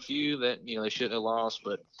lost a few that they shouldn't have lost,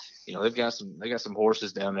 but they've got some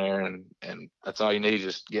horses down there, and that's all you need.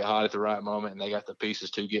 Just get hot at the right moment, and they got the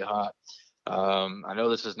pieces to get hot. I know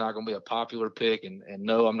this is not going to be a popular pick, and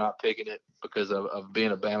no, I'm not picking it because of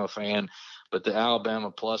being a Bama fan, but the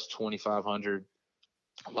Alabama plus 2,500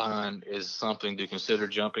 line is something to consider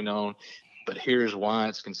jumping on. But here's why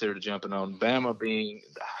it's considered jumping on. Bama being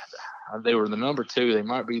they were the number 2. They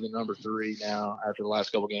might be the number 3 now after the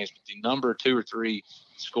last couple of games, but the number 2 or 3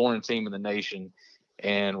 scoring team in the nation.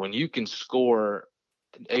 And when you can score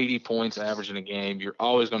 80 points average in a game, you're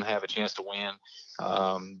always going to have a chance to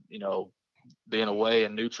win. Being away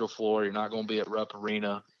in neutral floor, you're not going to be at Rupp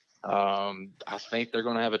Arena. I think they're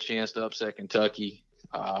going to have a chance to upset Kentucky.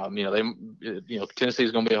 Tennessee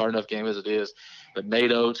is going to be a hard enough game as it is, but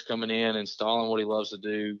Nate Oates coming in, installing what he loves to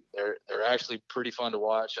do. They're actually pretty fun to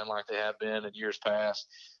watch, unlike they have been in years past.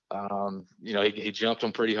 He jumped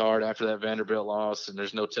them pretty hard after that Vanderbilt loss, and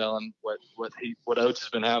there's no telling what Oates has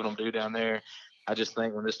been having them do down there. I just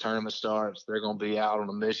think when this tournament starts, they're going to be out on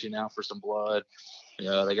a mission, out for some blood.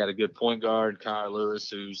 They got a good point guard, Kyle Lewis,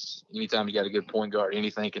 who's anytime you got a good point guard,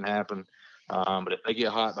 anything can happen. But if they get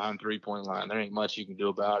hot behind 3-point line, there ain't much you can do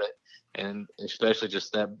about it. And especially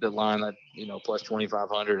just the line that, plus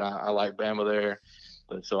 2,500, I like Bama there.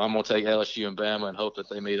 But so I'm going to take LSU and Bama and hope that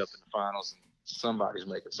they meet up in the finals. Somebody's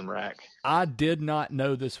making some rack. I did not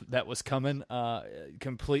know that was coming.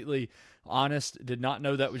 Completely honest, did not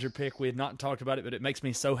know that was your pick. We had not talked about it, but it makes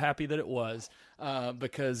me so happy that it was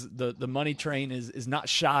because the money train is not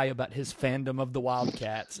shy about his fandom of the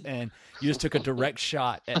Wildcats, and you just took a direct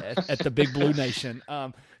shot at the Big Blue Nation.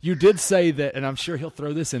 You did say that, and I'm sure he'll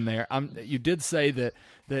throw this in there. You did say that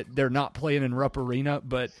they're not playing in Rupp Arena,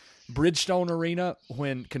 but Bridgestone Arena,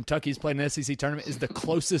 when Kentucky's playing an SEC tournament, is the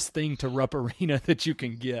closest thing to Rupp Arena that you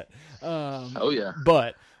can get. Oh, yeah.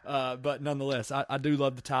 But nonetheless, I do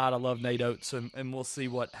love the Tide. I love Nate Oates, and we'll see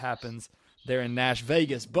what happens there in Nash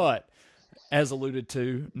Vegas. But as alluded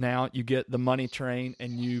to, now you get the money train,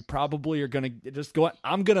 and you probably are going to just go –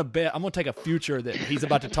 I'm going to take a future that he's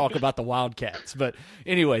about to talk about the Wildcats. But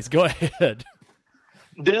anyways, go ahead.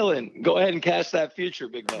 Dylan, go ahead and cash that future,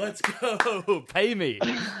 big man. Let's go. Pay me.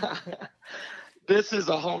 This is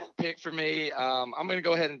a home pick for me. I'm going to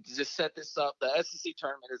go ahead and just set this up. The SEC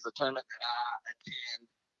tournament is a tournament that I attend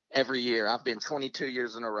every year. I've been 22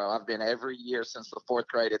 years in a row. I've been every year since the 4th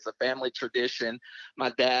grade. It's a family tradition.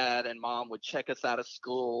 My dad and mom would check us out of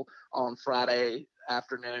school on Friday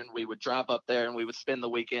afternoon. We would drive up there and we would spend the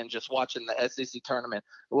weekend just watching the SEC tournament.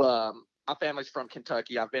 My family's from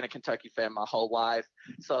Kentucky. I've been a Kentucky fan my whole life.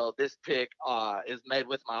 So this pick is made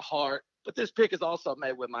with my heart. But this pick is also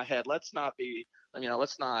made with my head. Let's not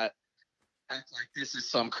act like this is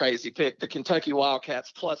some crazy pick. The Kentucky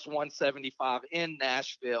Wildcats plus 175 in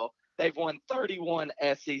Nashville. They've won 31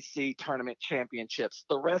 SEC tournament championships.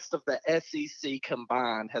 The rest of the SEC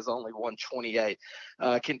combined has only won 28.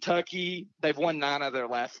 Kentucky, they've won 9 of their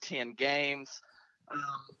last 10 games.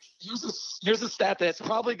 Here's a stat that's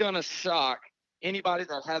probably going to shock anybody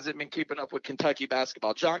that hasn't been keeping up with Kentucky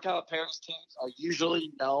basketball. John Calipari's teams are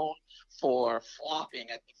usually known for flopping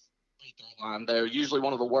at the free throw line. They're usually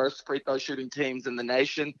one of the worst free throw shooting teams in the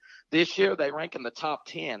nation. This year, they rank in the top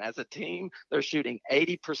 10. As a team, they're shooting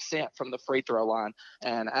 80% from the free throw line.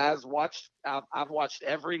 And I've watched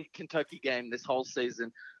every Kentucky game this whole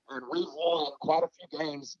season, and we've won quite a few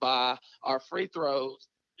games by our free throws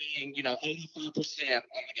being, 85% on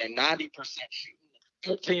the game, 90% shooting.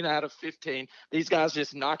 13 out of 15. These guys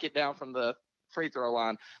just knock it down from the free throw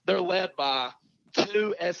line. They're led by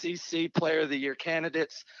 2 SEC Player of the Year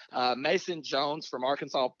candidates. Mason Jones from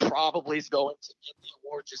Arkansas probably is going to get the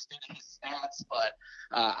award just due to his stats, but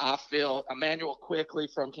I feel Emmanuel Quickly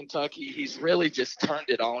from Kentucky, he's really just turned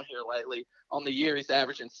it on here lately. On the year, he's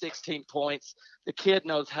averaging 16 points. The kid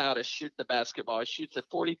knows how to shoot the basketball. He shoots a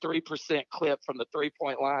 43% clip from the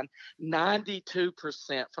three-point line,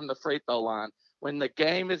 92% from the free throw line. When the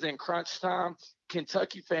game is in crunch time,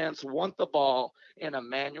 Kentucky fans want the ball in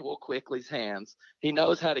Emmanuel Quickly's hands. He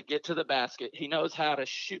knows how to get to the basket. He knows how to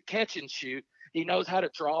shoot, catch and shoot. He knows how to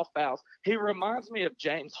draw fouls. He reminds me of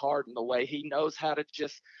James Harden, the way he knows how to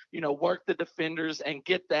just, work the defenders and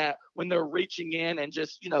get that when they're reaching in and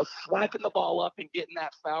just, swiping the ball up and getting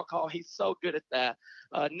that foul call. He's so good at that.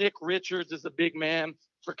 Nick Richards is a big man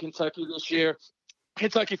for Kentucky this year.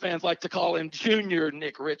 Kentucky fans like to call him Junior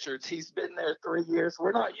Nick Richards. He's been there 3 years.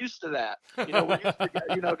 We're not used to that. We're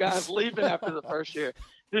used to, guys leaving after the first year.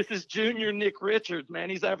 This is Junior Nick Richards, man.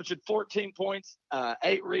 He's averaging 14 points,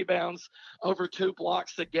 8 rebounds, over 2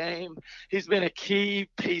 blocks a game. He's been a key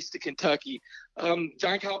piece to Kentucky. John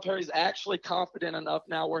Calipari's actually confident enough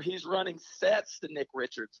now where he's running sets to Nick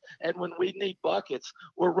Richards. And when we need buckets,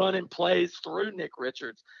 we're running plays through Nick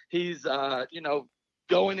Richards. He's,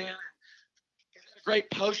 going in.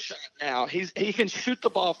 Great post shot now. He can shoot the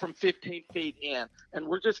ball from 15 feet in, and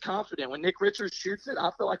we're just confident. When Nick Richards shoots it,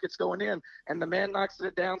 I feel like it's going in, and the man knocks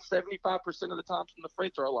it down 75% of the time from the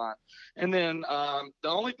free throw line. And then the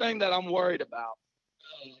only thing that I'm worried about,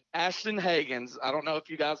 Ashton Hagans, I don't know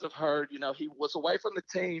if you guys have heard, he was away from the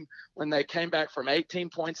team when they came back from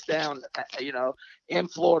 18 points down, in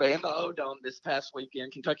Florida, in the O-Dome this past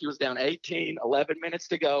weekend. Kentucky was down 18, 11 minutes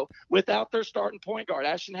to go without their starting point guard.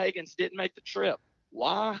 Ashton Hagans didn't make the trip.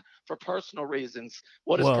 Why? For personal reasons.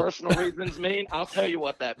 What does personal reasons mean? I'll tell you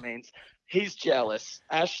what that means. He's jealous.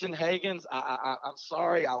 Ashton Hagans, I'm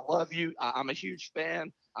sorry. I love you. I'm a huge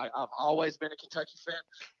fan. I've always been a Kentucky fan.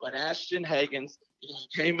 But Ashton Hagans, he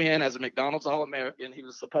came in as a McDonald's All-American. He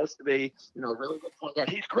was supposed to be, a really good point guard.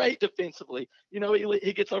 He's great defensively.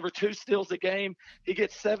 He gets over 2 steals a game. He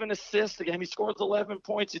gets 7 assists a game. He scores 11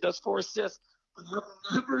 points. He does 4 assists. But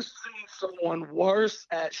I've never seen someone worse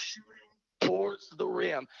at shooting towards the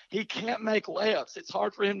rim. He can't make layups. It's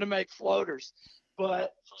hard for him to make floaters.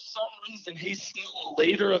 But for some reason, he's still a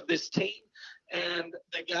leader of this team, and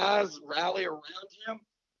the guys rally around him.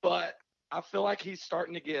 But I feel like he's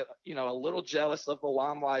starting to get, a little jealous of the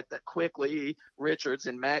limelight that Quickly, Richards,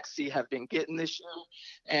 and Maxey have been getting this year.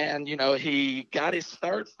 And, he got his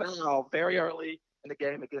 3rd foul very early in the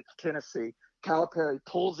game against Tennessee. Calipari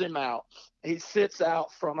pulls him out. He sits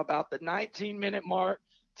out from about the 19-minute mark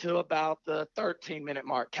to about the 13-minute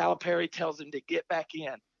mark. Calipari tells him to get back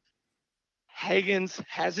in. Hagans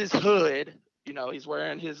has his hood. He's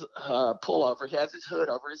wearing his pullover. He has his hood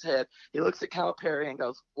over his head. He looks at Calipari and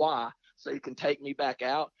goes, "Why? So you can take me back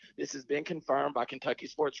out?" This has been confirmed by Kentucky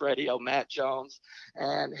Sports Radio, Matt Jones.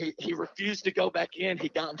 And he refused to go back in. He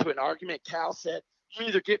got into an argument. Cal said, "You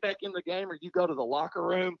either get back in the game or you go to the locker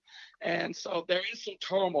room." And so there is some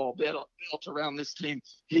turmoil built around this team.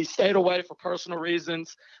 He stayed away for personal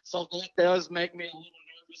reasons. So that does make me a little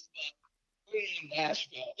nervous. But we're in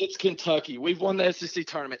Nashville. It's Kentucky. We've won the SEC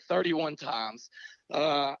tournament 31 times.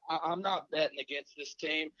 I'm not betting against this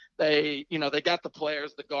team. They got the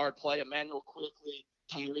players, the guard play, Emmanuel Quickly,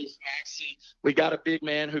 Tyrese Maxey. We got a big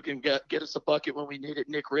man who can get us a bucket when we need it,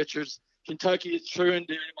 Nick Richards. Kentucky is true and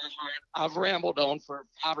dear to my heart. I've rambled on for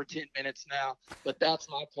 5 or 10 minutes now, but that's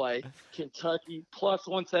my play. Kentucky plus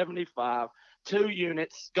 175, 2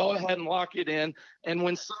 units. Go ahead and lock it in. And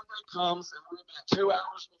when Sunday comes, and we're about 2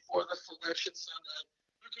 hours before the selection Sunday,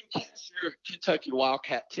 you can get your Kentucky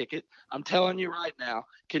Wildcat ticket. I'm telling you right now,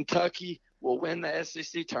 Kentucky will win the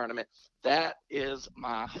SEC tournament. That is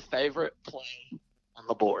my favorite play on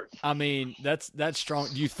the board. I mean, that's strong.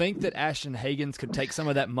 Do you think that Ashton Hagans could take some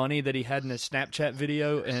of that money that he had in his Snapchat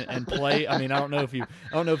video and play? I mean, I don't know if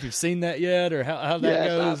you've seen that yet or how that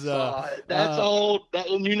goes. I saw it. That's old.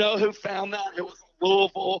 And you know who found that? It was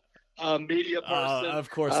Louisville media person. Of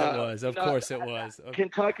course it was. Of course it was.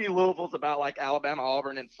 Kentucky Louisville's about like Alabama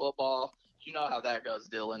Auburn in football. You know how that goes,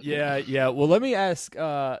 Dylan. Yeah. Well, let me ask.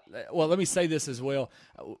 Let me say this as well.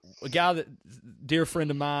 A guy dear friend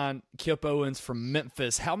of mine, Kip Owens from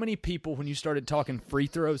Memphis. How many people, when you started talking free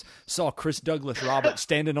throws, saw Chris Douglas Roberts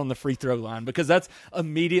standing on the free throw line? Because that's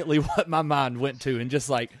immediately what my mind went to, and just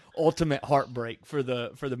like ultimate heartbreak for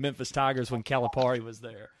the Memphis Tigers when Calipari was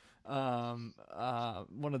there.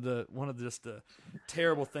 One of the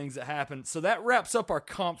terrible things that happened. So that wraps up our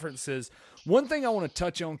conferences. One thing I want to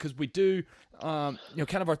touch on, because we do, kind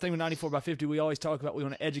of our thing with 94x50, we always talk about we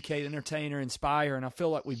want to educate, entertain, or inspire, and I feel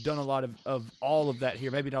like we've done a lot of all of that here.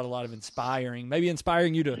 Maybe not a lot of inspiring. Maybe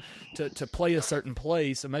inspiring you to play a certain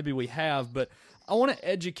play, so maybe we have. But I want to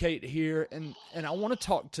educate here, and I want to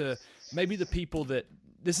talk to maybe the people that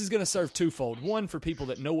this is going to serve twofold. One, for people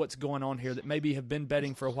that know what's going on here, that maybe have been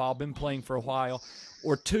betting for a while, been playing for a while,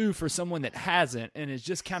 or two, for someone that hasn't and is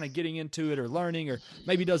just kind of getting into it or learning, or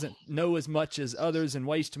maybe doesn't know as much as others and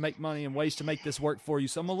ways to make money and ways to make this work for you.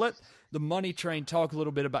 So I'm going to let the Money Train talk a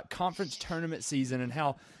little bit about conference tournament season and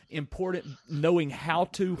how important knowing how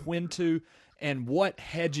to, when to, and what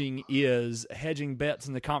hedging bets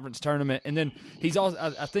in the conference tournament. And then he's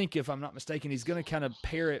also, I think if I'm not mistaken, he's going to kind of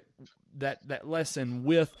pair it, that lesson,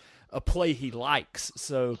 with a play he likes.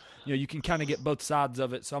 So, you can kind of get both sides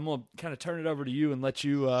of it. So I'm going to kind of turn it over to you and let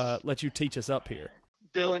you teach us up here.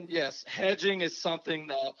 Dylan, yes, hedging is something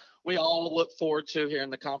that we all look forward to here in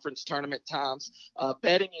the conference tournament times.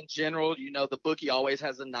 Betting in general, the bookie always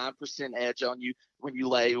has a 9% edge on you when you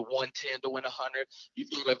lay 110 to win 100. You've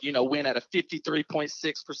got to, win at a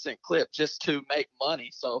 53.6% clip just to make money.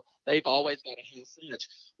 So they've always got a huge edge.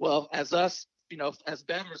 Well, as us, as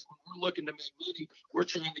bettors, when we're looking to make money, we're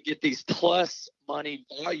trying to get these plus money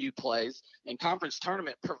value plays, and conference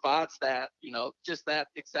tournament provides that, just that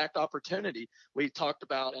exact opportunity. We talked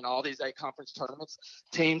about in all these 8 conference tournaments,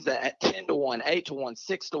 teams that at 10 to 1, 8 to 1,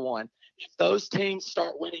 6 to 1, if those teams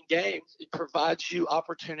start winning games, it provides you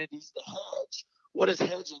opportunities to hedge. What does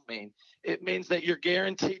hedging mean? It means that you're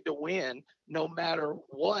guaranteed to win no matter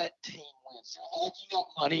what team wins. You're hedging up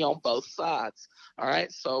money on both sides. All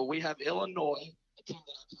right. So we have Illinois, a team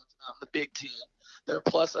that I talked about in the Big Ten. They're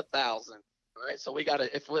plus 1,000. All right. So we got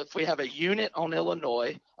to, if we have a unit on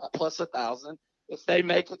Illinois, plus 1,000, if they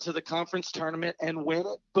make it to the conference tournament and win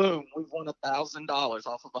it, boom, we've won $1,000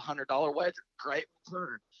 off of a $100 wager. Great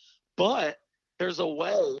return. But there's a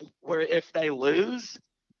way where if they lose,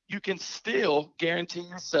 you can still guarantee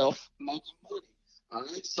yourself making money. All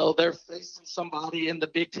right. So they're facing somebody in the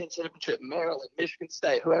Big Ten championship, Maryland, Michigan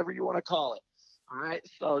State, whoever you want to call it. All right.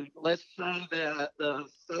 So let's say that the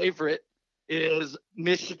favorite is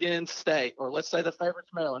Michigan State, or let's say the favorite's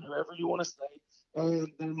Maryland, whoever you want to say,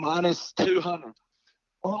 and they're minus 200.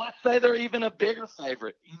 Or let's say they're even a bigger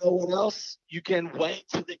favorite. You know what else? You can wait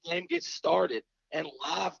till the game gets started and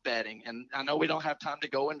live betting. And I know we don't have time to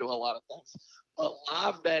go into a lot of things, but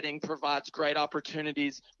live betting provides great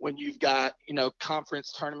opportunities when you've got,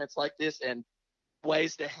 conference tournaments like this and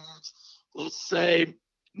ways to hedge. Let's say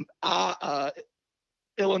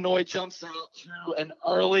Illinois jumps out to an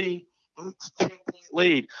early 10-point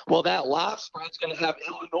lead. Well, that live spread's going to have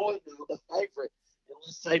Illinois now the favorite. And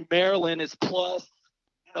let's say Maryland is plus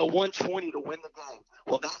 120 to win the game.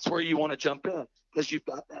 Well, that's where you want to jump in, because you've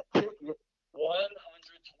got that ticket 100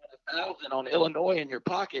 to 1,000 on Illinois in your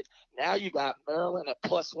pocket. Now you got Maryland at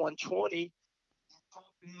plus 120.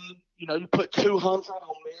 You put 200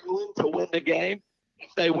 on Maryland to win the game.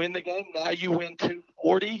 If they win the game, now you win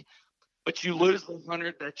 240, but you lose the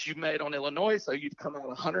 100 that you made on Illinois, so you've come out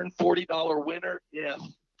 $140 winner. If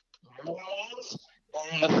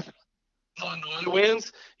Illinois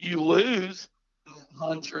wins, you lose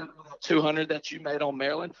 100, 200 that you made on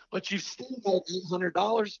Maryland, but you still made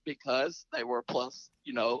 $800 because they were plus,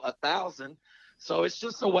 1,000. So it's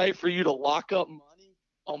just a way for you to lock up money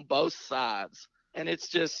on both sides. And it's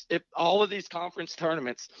just, if all of these conference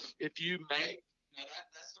tournaments, if you make,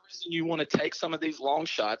 that's the reason you want to take some of these long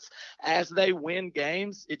shots. As they win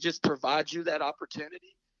games, it just provides you that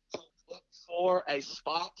opportunity to look for a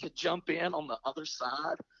spot to jump in on the other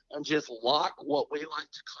side and just lock what we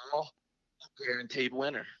like to call guaranteed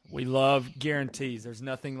winner. We love guarantees. There's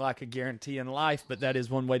nothing like a guarantee in life, but that is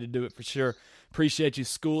one way to do it for sure. Appreciate you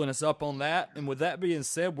schooling us up on that. And with that being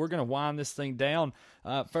said, we're going to wind this thing down.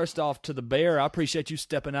 First off, to the Bear, I appreciate you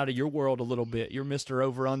stepping out of your world a little bit. You're Mr.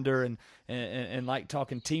 Over-Under and like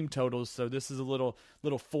talking team totals, so this is a little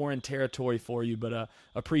foreign territory for you, but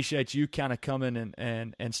appreciate you kind of coming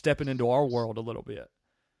and stepping into our world a little bit.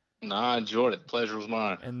 No, I enjoyed it. The pleasure was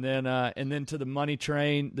mine. And then to the money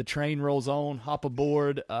train. The train rolls on. Hop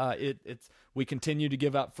aboard. We continue to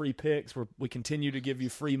give out free picks. We continue to give you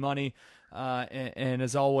free money. And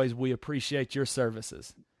as always, we appreciate your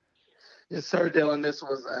services. Yes, sir, Dylan. This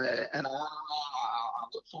was an honor. I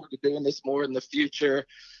look forward to doing this more in the future.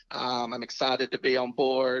 I'm excited to be on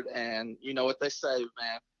board. And you know what they say,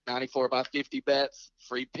 man. 94 by 50 bets,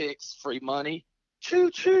 free picks, free money.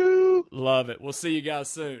 Choo-choo. Love it. We'll see you guys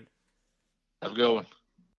soon. Have a good one.